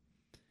again.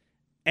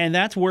 And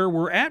that's where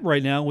we're at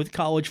right now with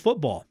college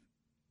football.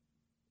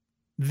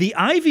 The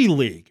Ivy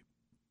League,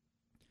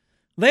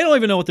 they don't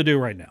even know what to do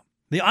right now.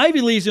 The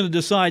Ivy League is going to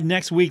decide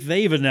next week,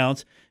 they've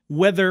announced,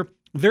 whether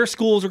their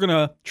schools are going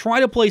to try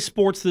to play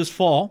sports this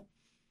fall.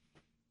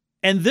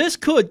 And this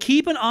could,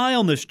 keep an eye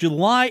on this,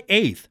 July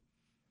 8th.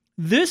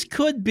 This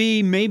could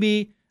be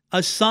maybe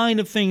a sign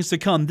of things to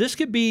come. This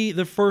could be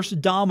the first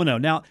domino.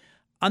 Now,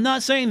 I'm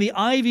not saying the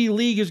Ivy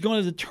League is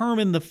going to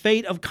determine the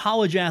fate of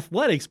college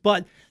athletics,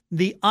 but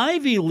the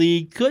Ivy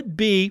League could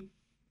be,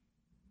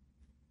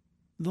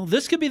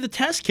 this could be the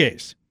test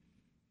case,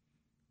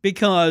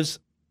 because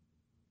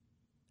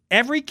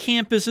every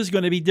campus is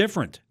going to be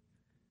different.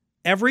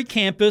 Every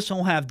campus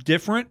will have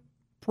different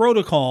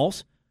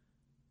protocols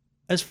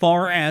as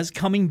far as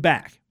coming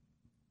back.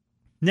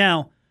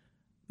 Now,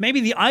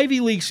 maybe the Ivy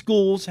League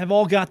schools have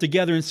all got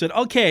together and said,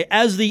 okay,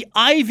 as the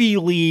Ivy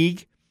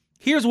League,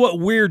 here's what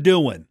we're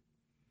doing.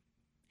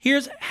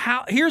 Here's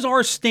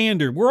our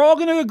standard. We're all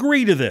going to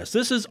agree to this.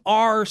 This is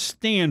our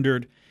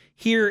standard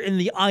here in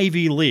the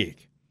Ivy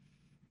League.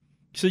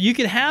 So you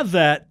could have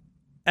that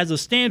as a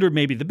standard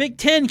maybe. The Big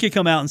Ten could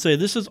come out and say,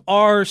 this is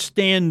our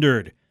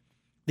standard.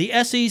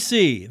 The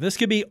SEC, this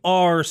could be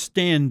our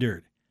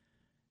standard.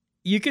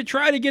 You could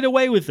try to get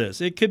away with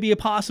this. It could be a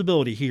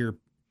possibility here.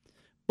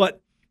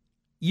 But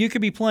you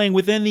could be playing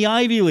within the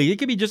Ivy League. It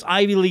could be just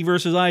Ivy League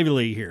versus Ivy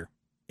League here.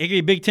 It could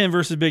be Big Ten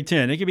versus Big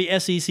Ten. It could be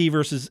SEC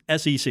versus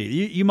SEC.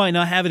 You might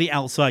not have any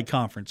outside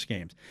conference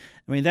games.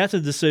 I mean, that's a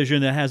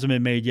decision that hasn't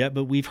been made yet,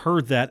 but we've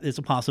heard that it's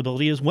a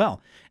possibility as well.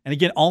 And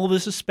again, all of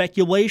this is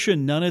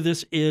speculation. None of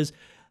this is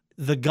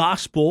the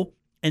gospel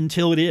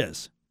until it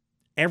is.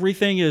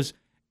 Everything is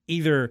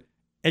either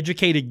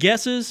educated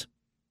guesses,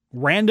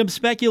 random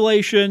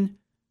speculation,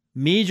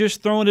 me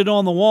just throwing it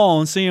on the wall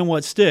and seeing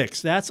what sticks.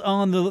 That's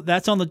on the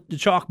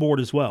chalkboard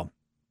as well.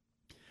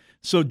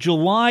 So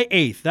July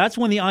 8th, that's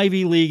when the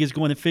Ivy League is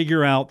going to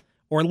figure out,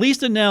 or at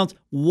least announce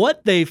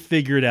what they've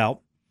figured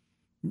out.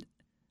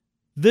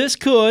 This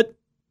could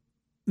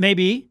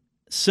maybe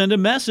send a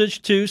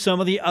message to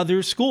some of the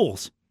other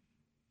schools.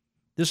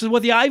 This is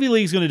what the Ivy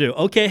League is going to do.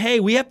 Okay,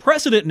 hey, we have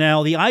precedent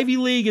now. The Ivy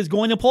League is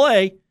going to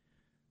play.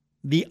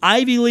 The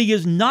Ivy League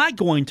is not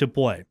going to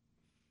play.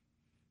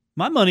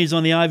 My money's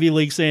on the Ivy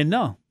League saying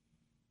no.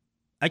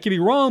 I could be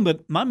wrong,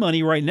 but my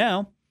money right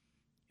now,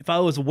 if I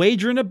was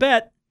wagering a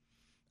bet,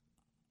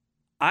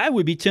 I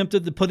would be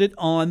tempted to put it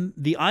on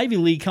the Ivy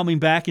League coming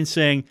back and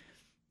saying,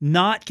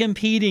 not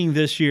competing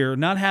this year,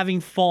 not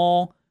having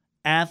fall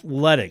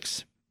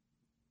athletics,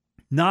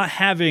 not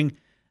having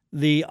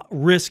the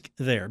risk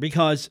there.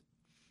 Because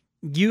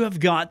you have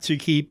got to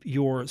keep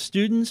your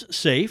students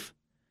safe,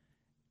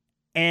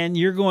 and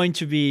you're going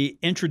to be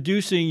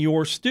introducing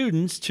your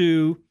students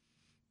to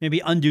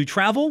maybe undue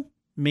travel,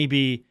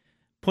 maybe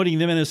putting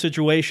them in a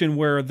situation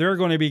where they're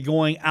going to be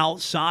going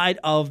outside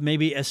of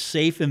maybe a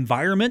safe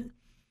environment,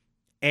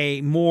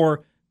 a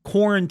more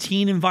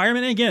quarantine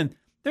environment. And again,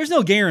 there's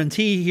no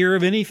guarantee here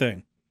of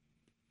anything.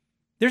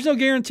 There's no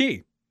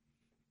guarantee.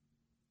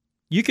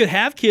 You could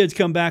have kids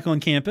come back on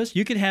campus.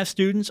 You could have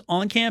students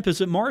on campus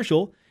at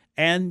Marshall.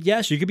 And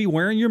yes, you could be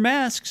wearing your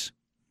masks.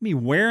 Be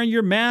wearing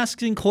your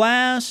masks in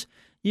class.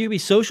 You could be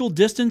social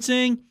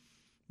distancing.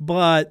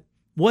 But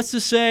what's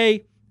to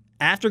say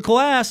after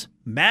class,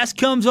 mask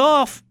comes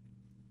off?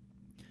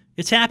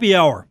 It's happy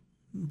hour.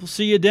 We'll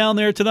see you down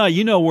there tonight.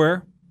 You know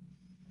where.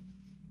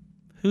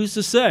 Who's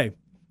to say?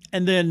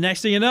 And then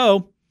next thing you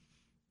know,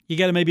 you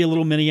got maybe a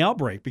little mini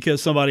outbreak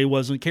because somebody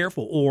wasn't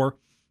careful or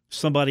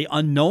somebody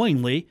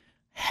unknowingly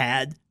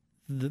had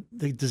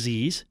the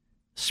disease,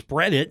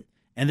 spread it,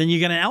 and then you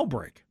get an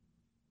outbreak.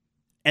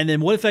 And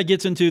then what if that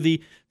gets into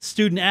the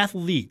student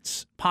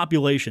athletes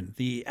population,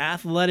 the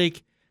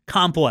athletic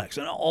complex,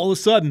 and all of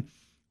a sudden,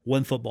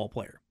 one football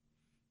player,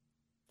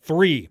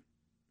 3,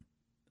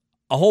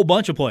 a whole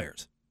bunch of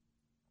players.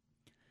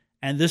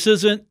 And this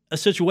isn't a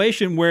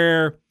situation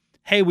where,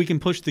 hey, we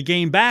can push the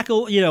game back.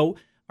 You know,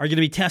 are you going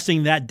to be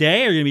testing that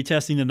day? Are you going to be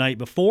testing the night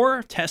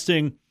before?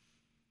 Testing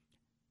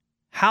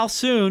how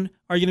soon?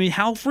 Are you going to be,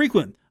 how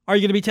frequent are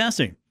you going to be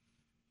testing?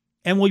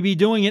 And will you be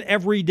doing it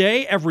every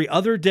day, every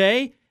other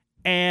day?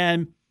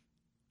 And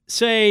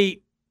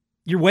say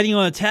you're waiting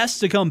on a test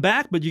to come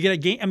back, but you get a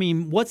game. I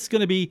mean, what's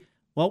going to be,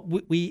 well,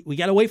 we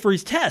got to wait for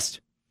his test.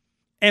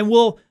 And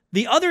will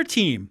the other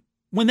team,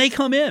 when they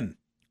come in,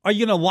 are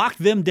you going to lock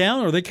them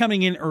down? Or are they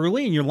coming in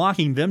early and you're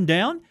locking them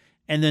down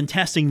and then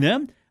testing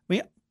them? I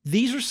mean,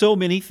 these are so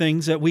many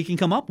things that we can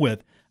come up with.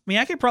 I mean,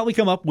 I could probably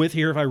come up with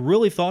here, if I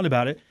really thought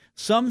about it,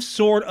 some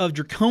sort of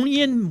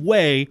draconian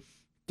way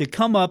to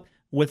come up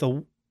with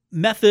a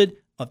method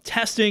of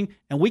testing,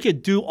 and we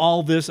could do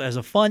all this as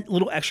a fun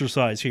little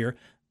exercise here.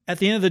 At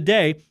the end of the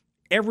day,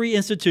 every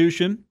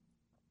institution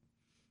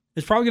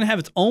is probably going to have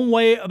its own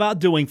way about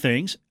doing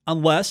things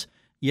unless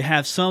you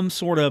have some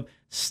sort of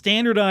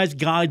standardized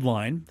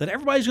guideline that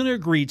everybody's going to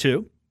agree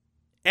to,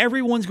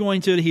 everyone's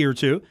going to adhere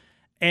to,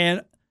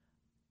 and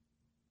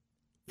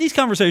these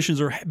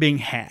conversations are being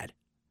had.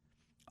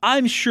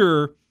 I'm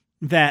sure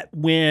that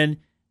when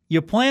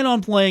you plan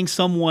on playing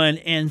someone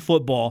in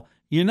football,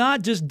 you're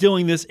not just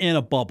doing this in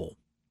a bubble.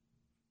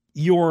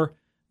 You're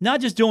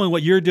not just doing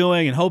what you're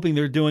doing and hoping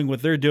they're doing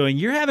what they're doing.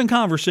 You're having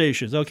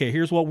conversations. Okay,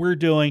 here's what we're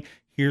doing.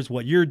 Here's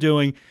what you're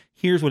doing.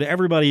 Here's what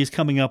everybody is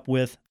coming up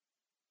with.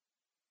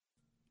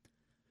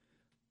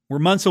 We're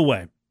months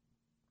away.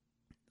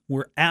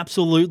 We're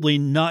absolutely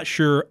not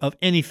sure of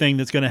anything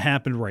that's going to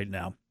happen right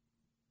now.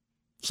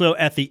 So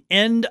at the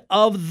end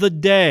of the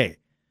day,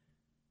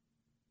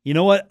 you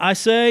know what I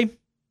say?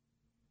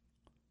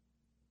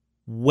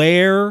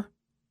 Wear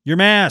your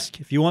mask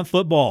if you want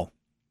football.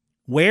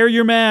 Wear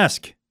your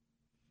mask.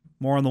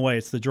 More on the way.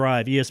 It's The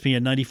Drive,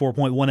 ESPN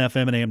 94.1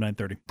 FM and AM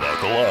 930.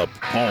 Buckle up.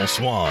 Paul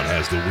Swann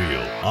has the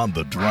wheel on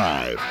The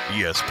Drive,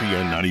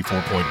 ESPN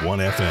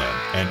 94.1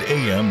 FM and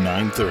AM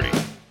 930.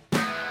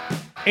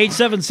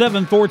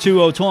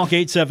 877-420-TALK,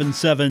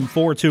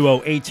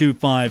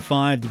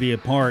 877-420-8255 to be a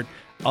part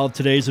of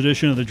today's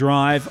edition of The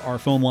Drive. Our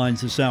phone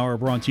lines this hour are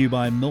brought to you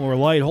by Miller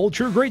Lite. Hold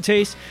true, great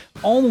taste,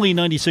 only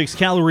 96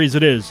 calories.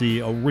 It is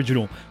the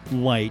original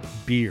light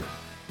beer.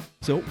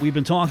 So we've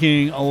been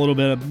talking a little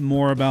bit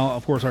more about,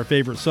 of course, our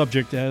favorite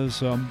subject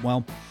as,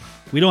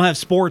 we don't have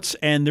sports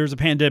and there's a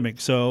pandemic,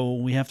 so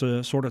we have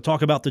to sort of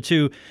talk about the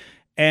two.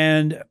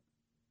 And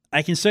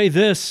I can say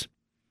this,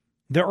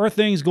 there are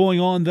things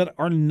going on that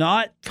are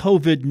not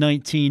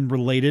COVID-19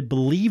 related,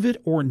 believe it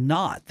or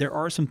not. There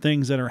are some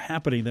things that are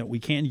happening that we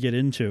can get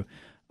into.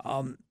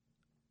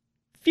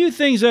 Few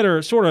things that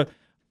are sort of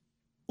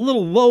a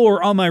little lower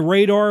on my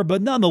radar,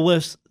 but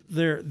nonetheless,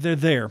 they're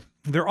there.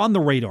 They're on the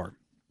radar.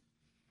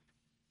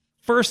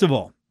 First of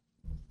all,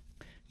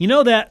 you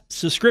know that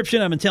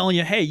subscription I've been telling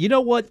you, hey, you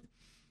know what?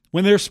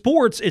 When there's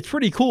sports, it's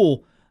pretty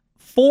cool.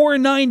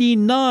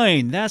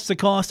 $4.99. That's the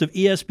cost of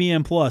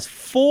ESPN Plus.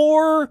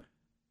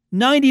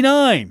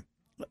 $4.99.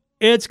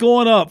 It's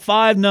going up.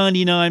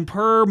 $5.99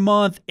 per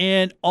month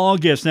in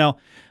August. Now,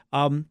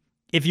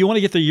 if you want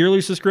to get the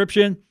yearly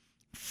subscription,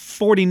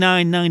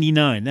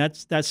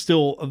 $49.99. That's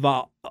still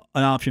about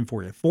an option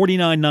for you.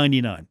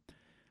 $49.99.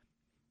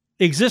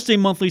 Existing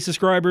monthly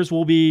subscribers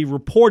will be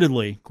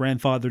reportedly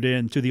grandfathered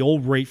in to the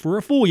old rate for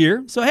a full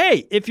year. So,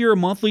 hey, if you're a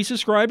monthly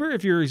subscriber,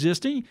 if you're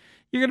existing,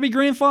 you're going to be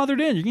grandfathered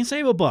in. You can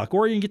save $1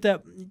 or you can get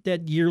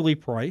that yearly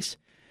price.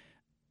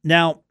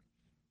 Now,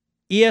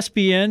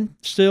 ESPN,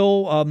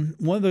 still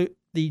one of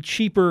the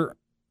cheaper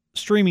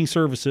streaming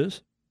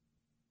services.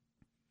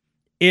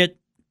 It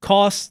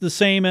costs the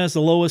same as the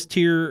lowest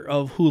tier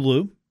of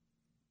Hulu.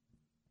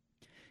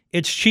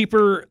 It's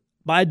cheaper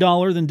by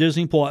 $1 than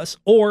Disney Plus,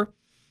 or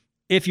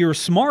if you're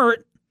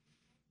smart,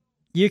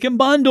 you can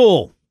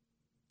bundle.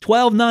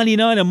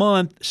 $12.99 a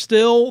month,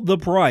 still the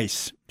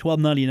price.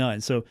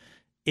 $12.99. So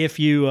if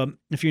you're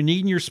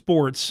needing your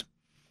sports,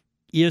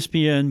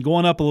 ESPN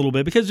going up a little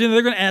bit because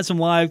they're going to add some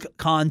live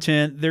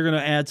content. They're going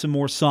to add some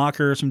more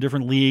soccer, some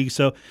different leagues.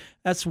 So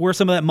that's where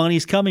some of that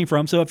money's coming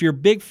from. So if you're a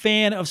big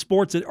fan of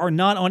sports that are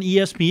not on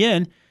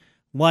ESPN,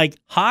 like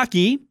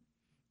hockey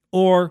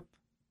or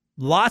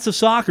lots of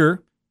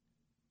soccer,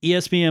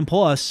 ESPN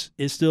Plus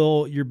is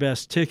still your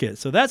best ticket.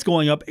 So that's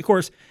going up. Of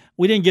course,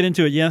 we didn't get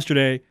into it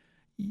yesterday.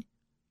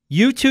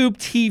 YouTube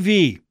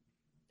TV.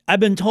 I've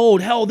been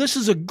told, hell, this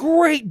is a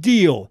great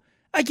deal.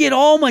 I get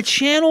all my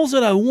channels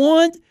that I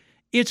want.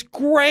 It's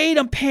great.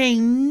 I'm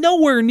paying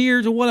nowhere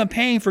near to what I'm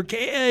paying for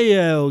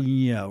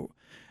cable.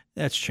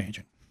 That's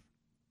changing.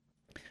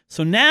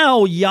 So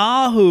now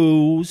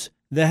Yahoos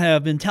that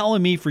have been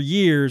telling me for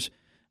years,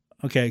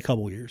 okay, a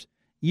couple years,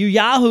 you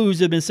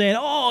Yahoos have been saying,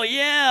 oh,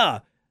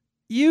 yeah,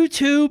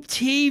 YouTube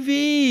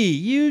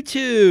TV,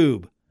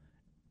 YouTube.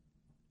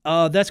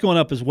 That's going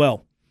up as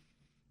well.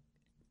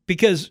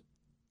 Because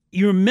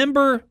you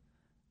remember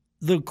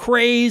the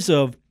craze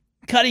of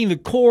cutting the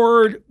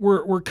cord.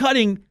 We're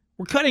cutting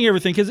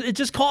everything because it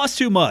just costs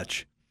too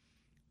much.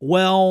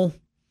 Well,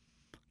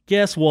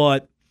 guess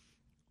what?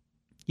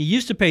 You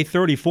used to pay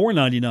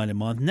 $34.99 a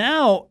month.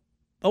 Now,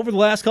 over the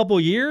last couple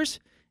of years,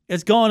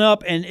 it's gone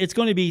up and it's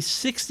going to be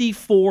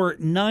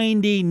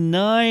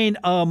 $64.99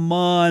 a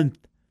month.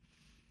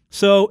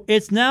 So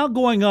it's now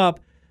going up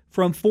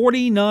from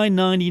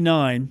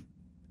 $49.99,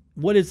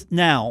 what is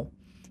now,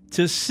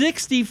 to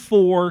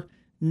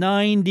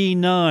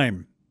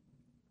 $64.99.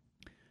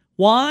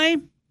 Why?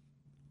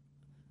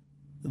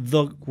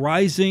 The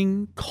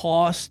rising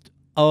cost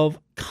of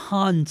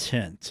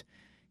content.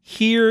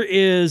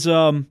 Here's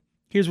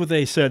what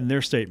they said in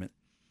their statement.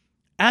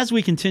 As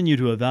we continue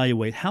to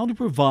evaluate how to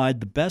provide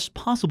the best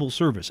possible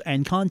service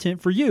and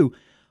content for you,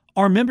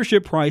 our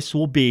membership price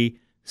will be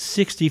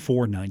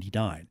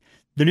 $64.99.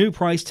 The new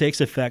price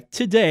takes effect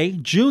today,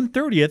 June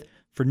 30th,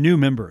 for new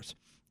members.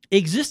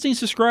 Existing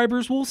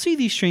subscribers will see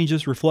these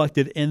changes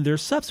reflected in their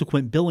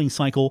subsequent billing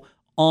cycle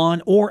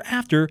on or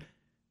after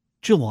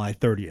July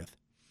 30th.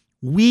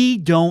 We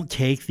don't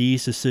take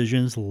these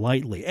decisions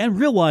lightly and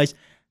realize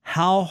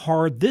how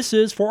hard this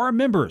is for our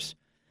members.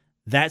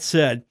 That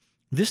said,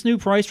 this new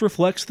price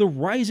reflects the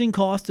rising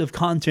cost of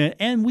content,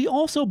 and we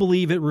also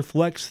believe it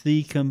reflects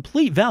the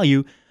complete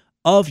value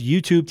of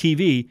YouTube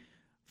TV,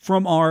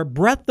 from our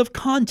breadth of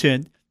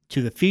content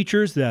to the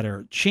features that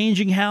are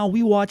changing how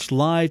we watch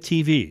live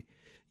TV.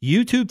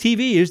 YouTube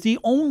TV is the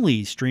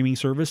only streaming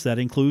service that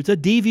includes a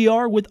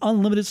DVR with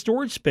unlimited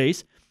storage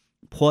space,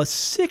 plus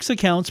 6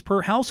 accounts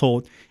per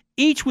household,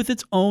 each with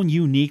its own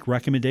unique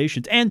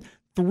recommendations, and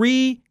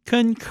 3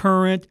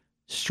 concurrent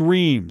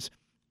streams.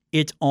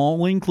 It's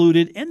all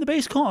included in the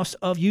base cost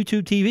of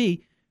YouTube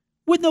TV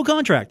with no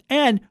contract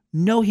and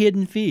no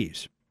hidden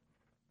fees.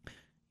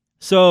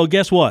 So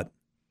guess what?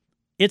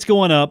 It's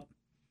going up,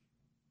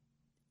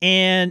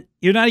 and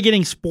you're not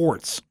getting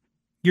sports.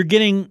 You're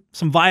getting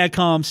some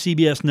Viacom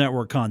CBS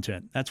network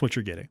content. That's what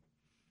you're getting.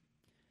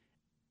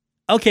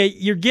 Okay,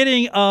 you're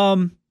getting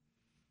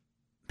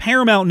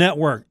Paramount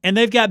Network, and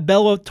they've got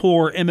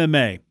Bellator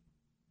MMA.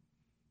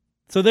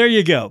 So there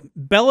you go.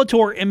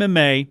 Bellator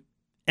MMA,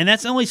 and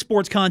that's the only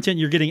sports content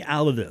you're getting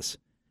out of this.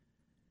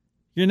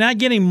 You're not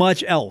getting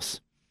much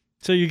else.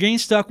 So you're getting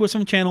stuck with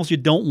some channels you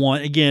don't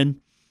want. Again,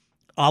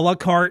 a la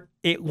carte,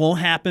 it won't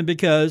happen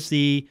because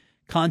the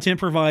content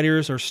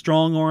providers are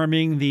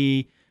strong-arming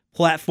the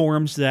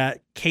platforms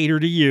that cater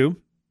to you.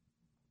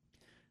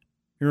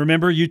 You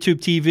remember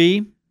YouTube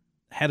TV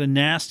had a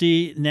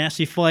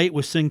nasty fight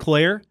with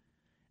Sinclair,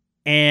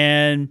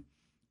 and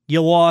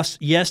you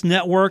lost Yes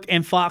Network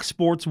and Fox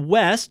Sports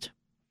West.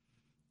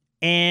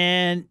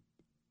 And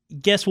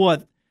guess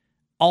what?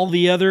 All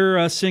the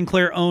other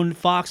Sinclair-owned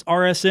Fox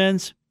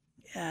RSNs,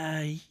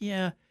 a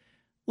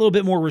little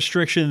bit more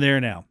restriction there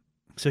now.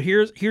 So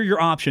here are your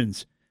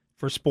options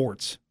for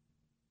sports.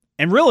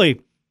 And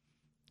really,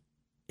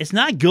 it's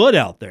not good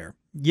out there.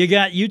 You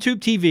got YouTube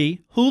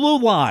TV,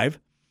 Hulu Live,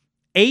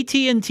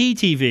 AT&T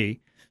TV,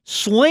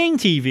 Sling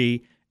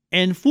TV,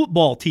 and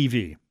Football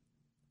TV.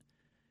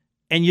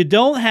 And you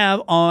don't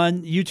have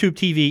on YouTube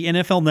TV,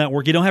 NFL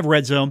Network, you don't have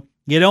Red Zone,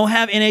 you don't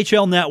have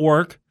NHL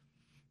Network,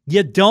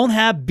 you don't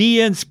have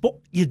BN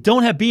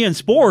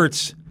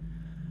Sports.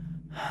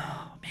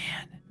 Oh,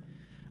 man.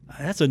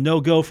 That's a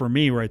no-go for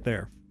me right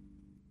there.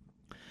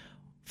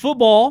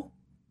 Football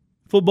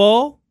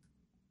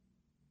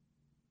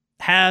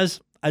has,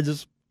 I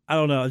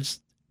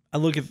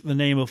look at the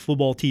name of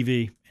Football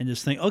TV and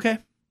just think, okay,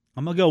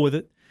 I'm going to go with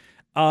it.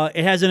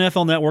 It has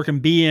NFL Network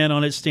and BN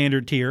on its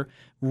standard tier.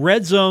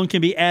 Red Zone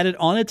can be added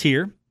on a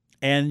tier,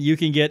 and you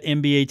can get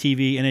NBA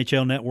TV,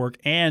 NHL Network,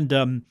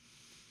 and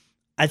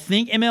I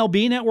think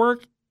MLB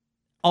Network.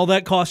 All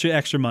that costs you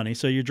extra money,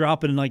 so you're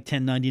dropping like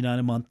 $10.99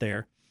 a month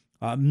there.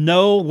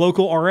 No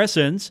local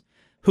RSNs.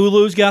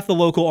 Hulu's got the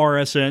local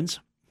RSNs,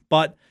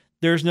 but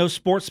there's no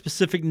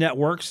sports-specific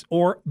networks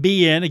or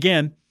BN.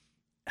 Again,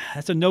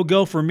 that's a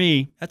no-go for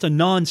me. That's a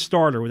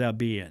non-starter without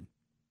BN.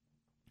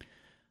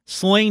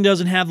 Sling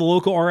doesn't have the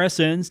local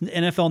RSNs.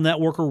 NFL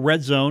Network or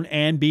Red Zone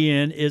and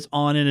BN is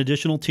on an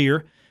additional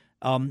tier.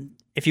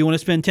 If you want to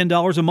spend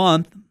 $10 a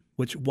month,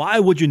 which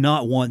why would you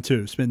not want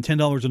to spend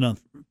 $10 a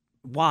month?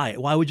 Why?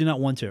 Why would you not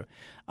want to?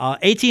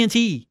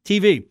 AT&T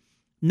TV,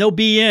 no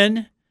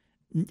BN,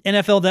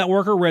 NFL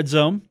Network or Red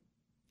Zone,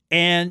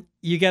 and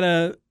you got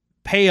to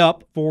pay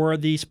up for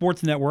the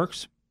sports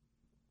networks.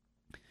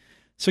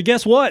 So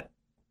guess what?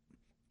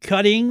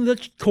 Cutting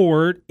the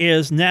cord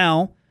is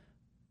now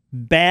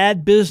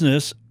bad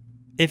business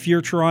if you're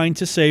trying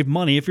to save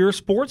money, if you're a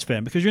sports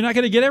fan, because you're not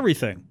going to get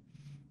everything.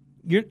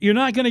 You're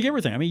not going to get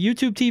everything. I mean,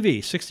 YouTube TV,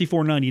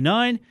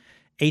 $64.99,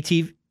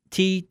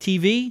 AT&T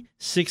TV,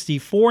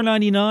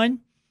 $64.99,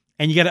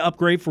 and you got to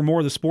upgrade for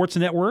more of the sports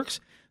networks.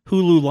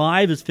 Hulu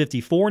Live is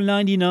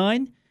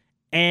 $54.99,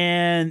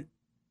 and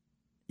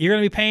you're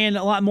going to be paying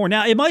a lot more.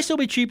 Now, it might still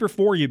be cheaper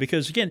for you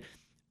because, again,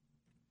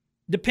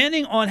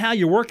 depending on how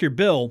you work your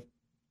bill,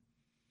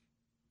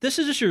 this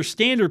is just your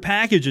standard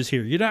packages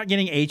here. You're not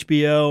getting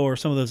HBO or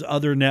some of those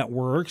other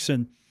networks.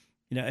 And,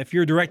 if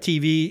you're a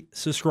DirecTV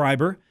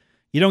subscriber,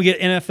 you don't get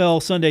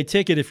NFL Sunday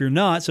Ticket if you're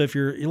not. So if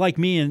you're like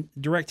me and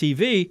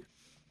DirecTV,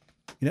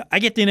 I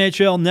get the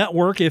NHL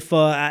Network if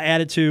I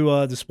add it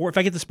to the sport. If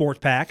I get the sports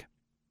pack,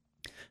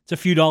 it's a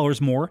few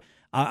dollars more.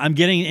 I'm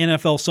getting an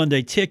NFL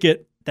Sunday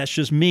Ticket. That's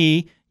just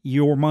me.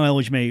 Your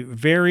mileage may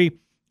vary.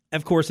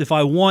 Of course, if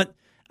I want,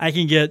 I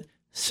can get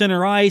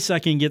Center Ice, I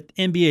can get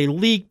NBA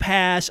League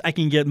Pass, I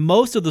can get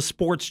most of the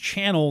sports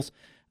channels.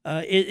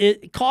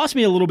 It costs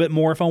me a little bit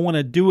more if I want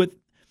to do it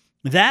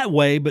that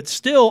way, but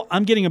still,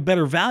 I'm getting a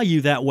better value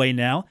that way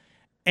now.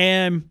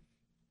 And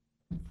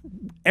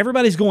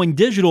everybody's going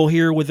digital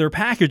here with their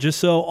packages,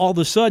 so all of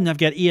a sudden, I've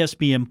got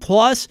ESPN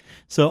Plus,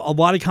 so a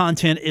lot of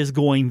content is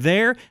going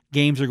there.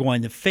 Games are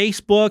going to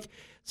Facebook.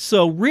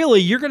 So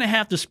really, you're going to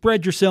have to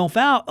spread yourself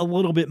out a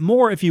little bit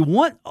more if you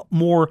want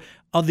more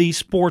of these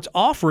sports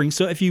offerings.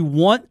 So if you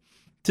want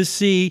to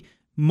see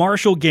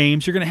Marshall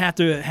games, you're going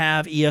to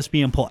have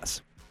ESPN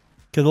Plus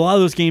because a lot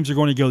of those games are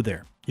going to go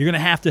there. You're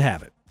going to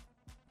have it.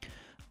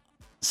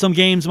 Some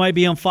games might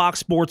be on Fox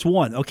Sports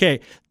 1.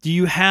 Okay, do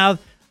you have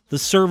the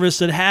service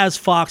that has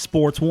Fox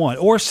Sports 1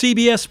 or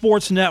CBS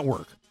Sports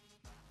Network,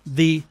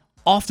 the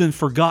often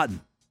forgotten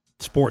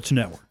sports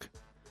network?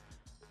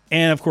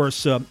 And, of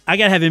course, I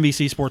got to have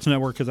NBC Sports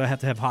Network because I have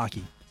to have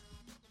hockey.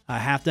 I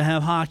have to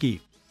have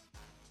hockey.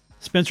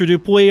 Spencer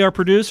Dupuis, our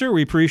producer,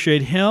 we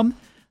appreciate him.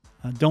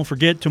 Don't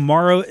forget,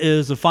 tomorrow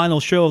is the final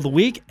show of the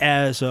week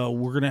as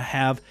we're going to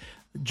have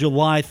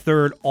July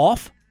 3rd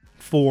off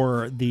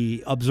for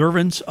the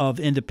observance of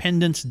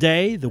Independence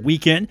Day, the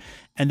weekend.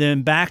 And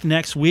then back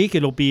next week,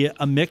 it'll be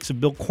a mix of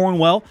Bill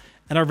Cornwell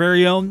and our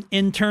very own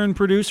intern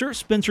producer,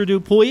 Spencer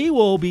Dupuis,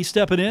 will be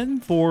stepping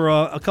in for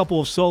a couple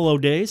of solo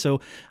days.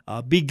 So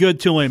be good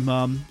to him.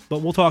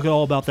 But we'll talk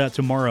all about that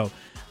tomorrow.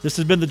 This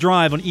has been The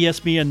Drive on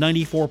ESPN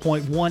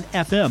 94.1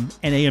 FM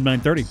and AM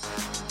 930.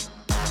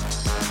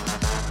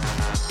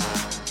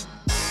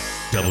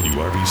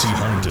 WRBC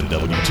Huntington,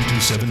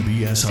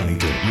 W227BS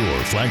Huntington,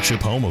 your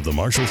flagship home of the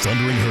Marshall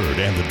Thundering Herd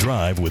and The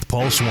Drive with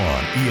Paul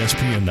Swann,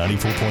 ESPN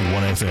 94.1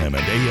 FM and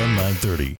AM 930.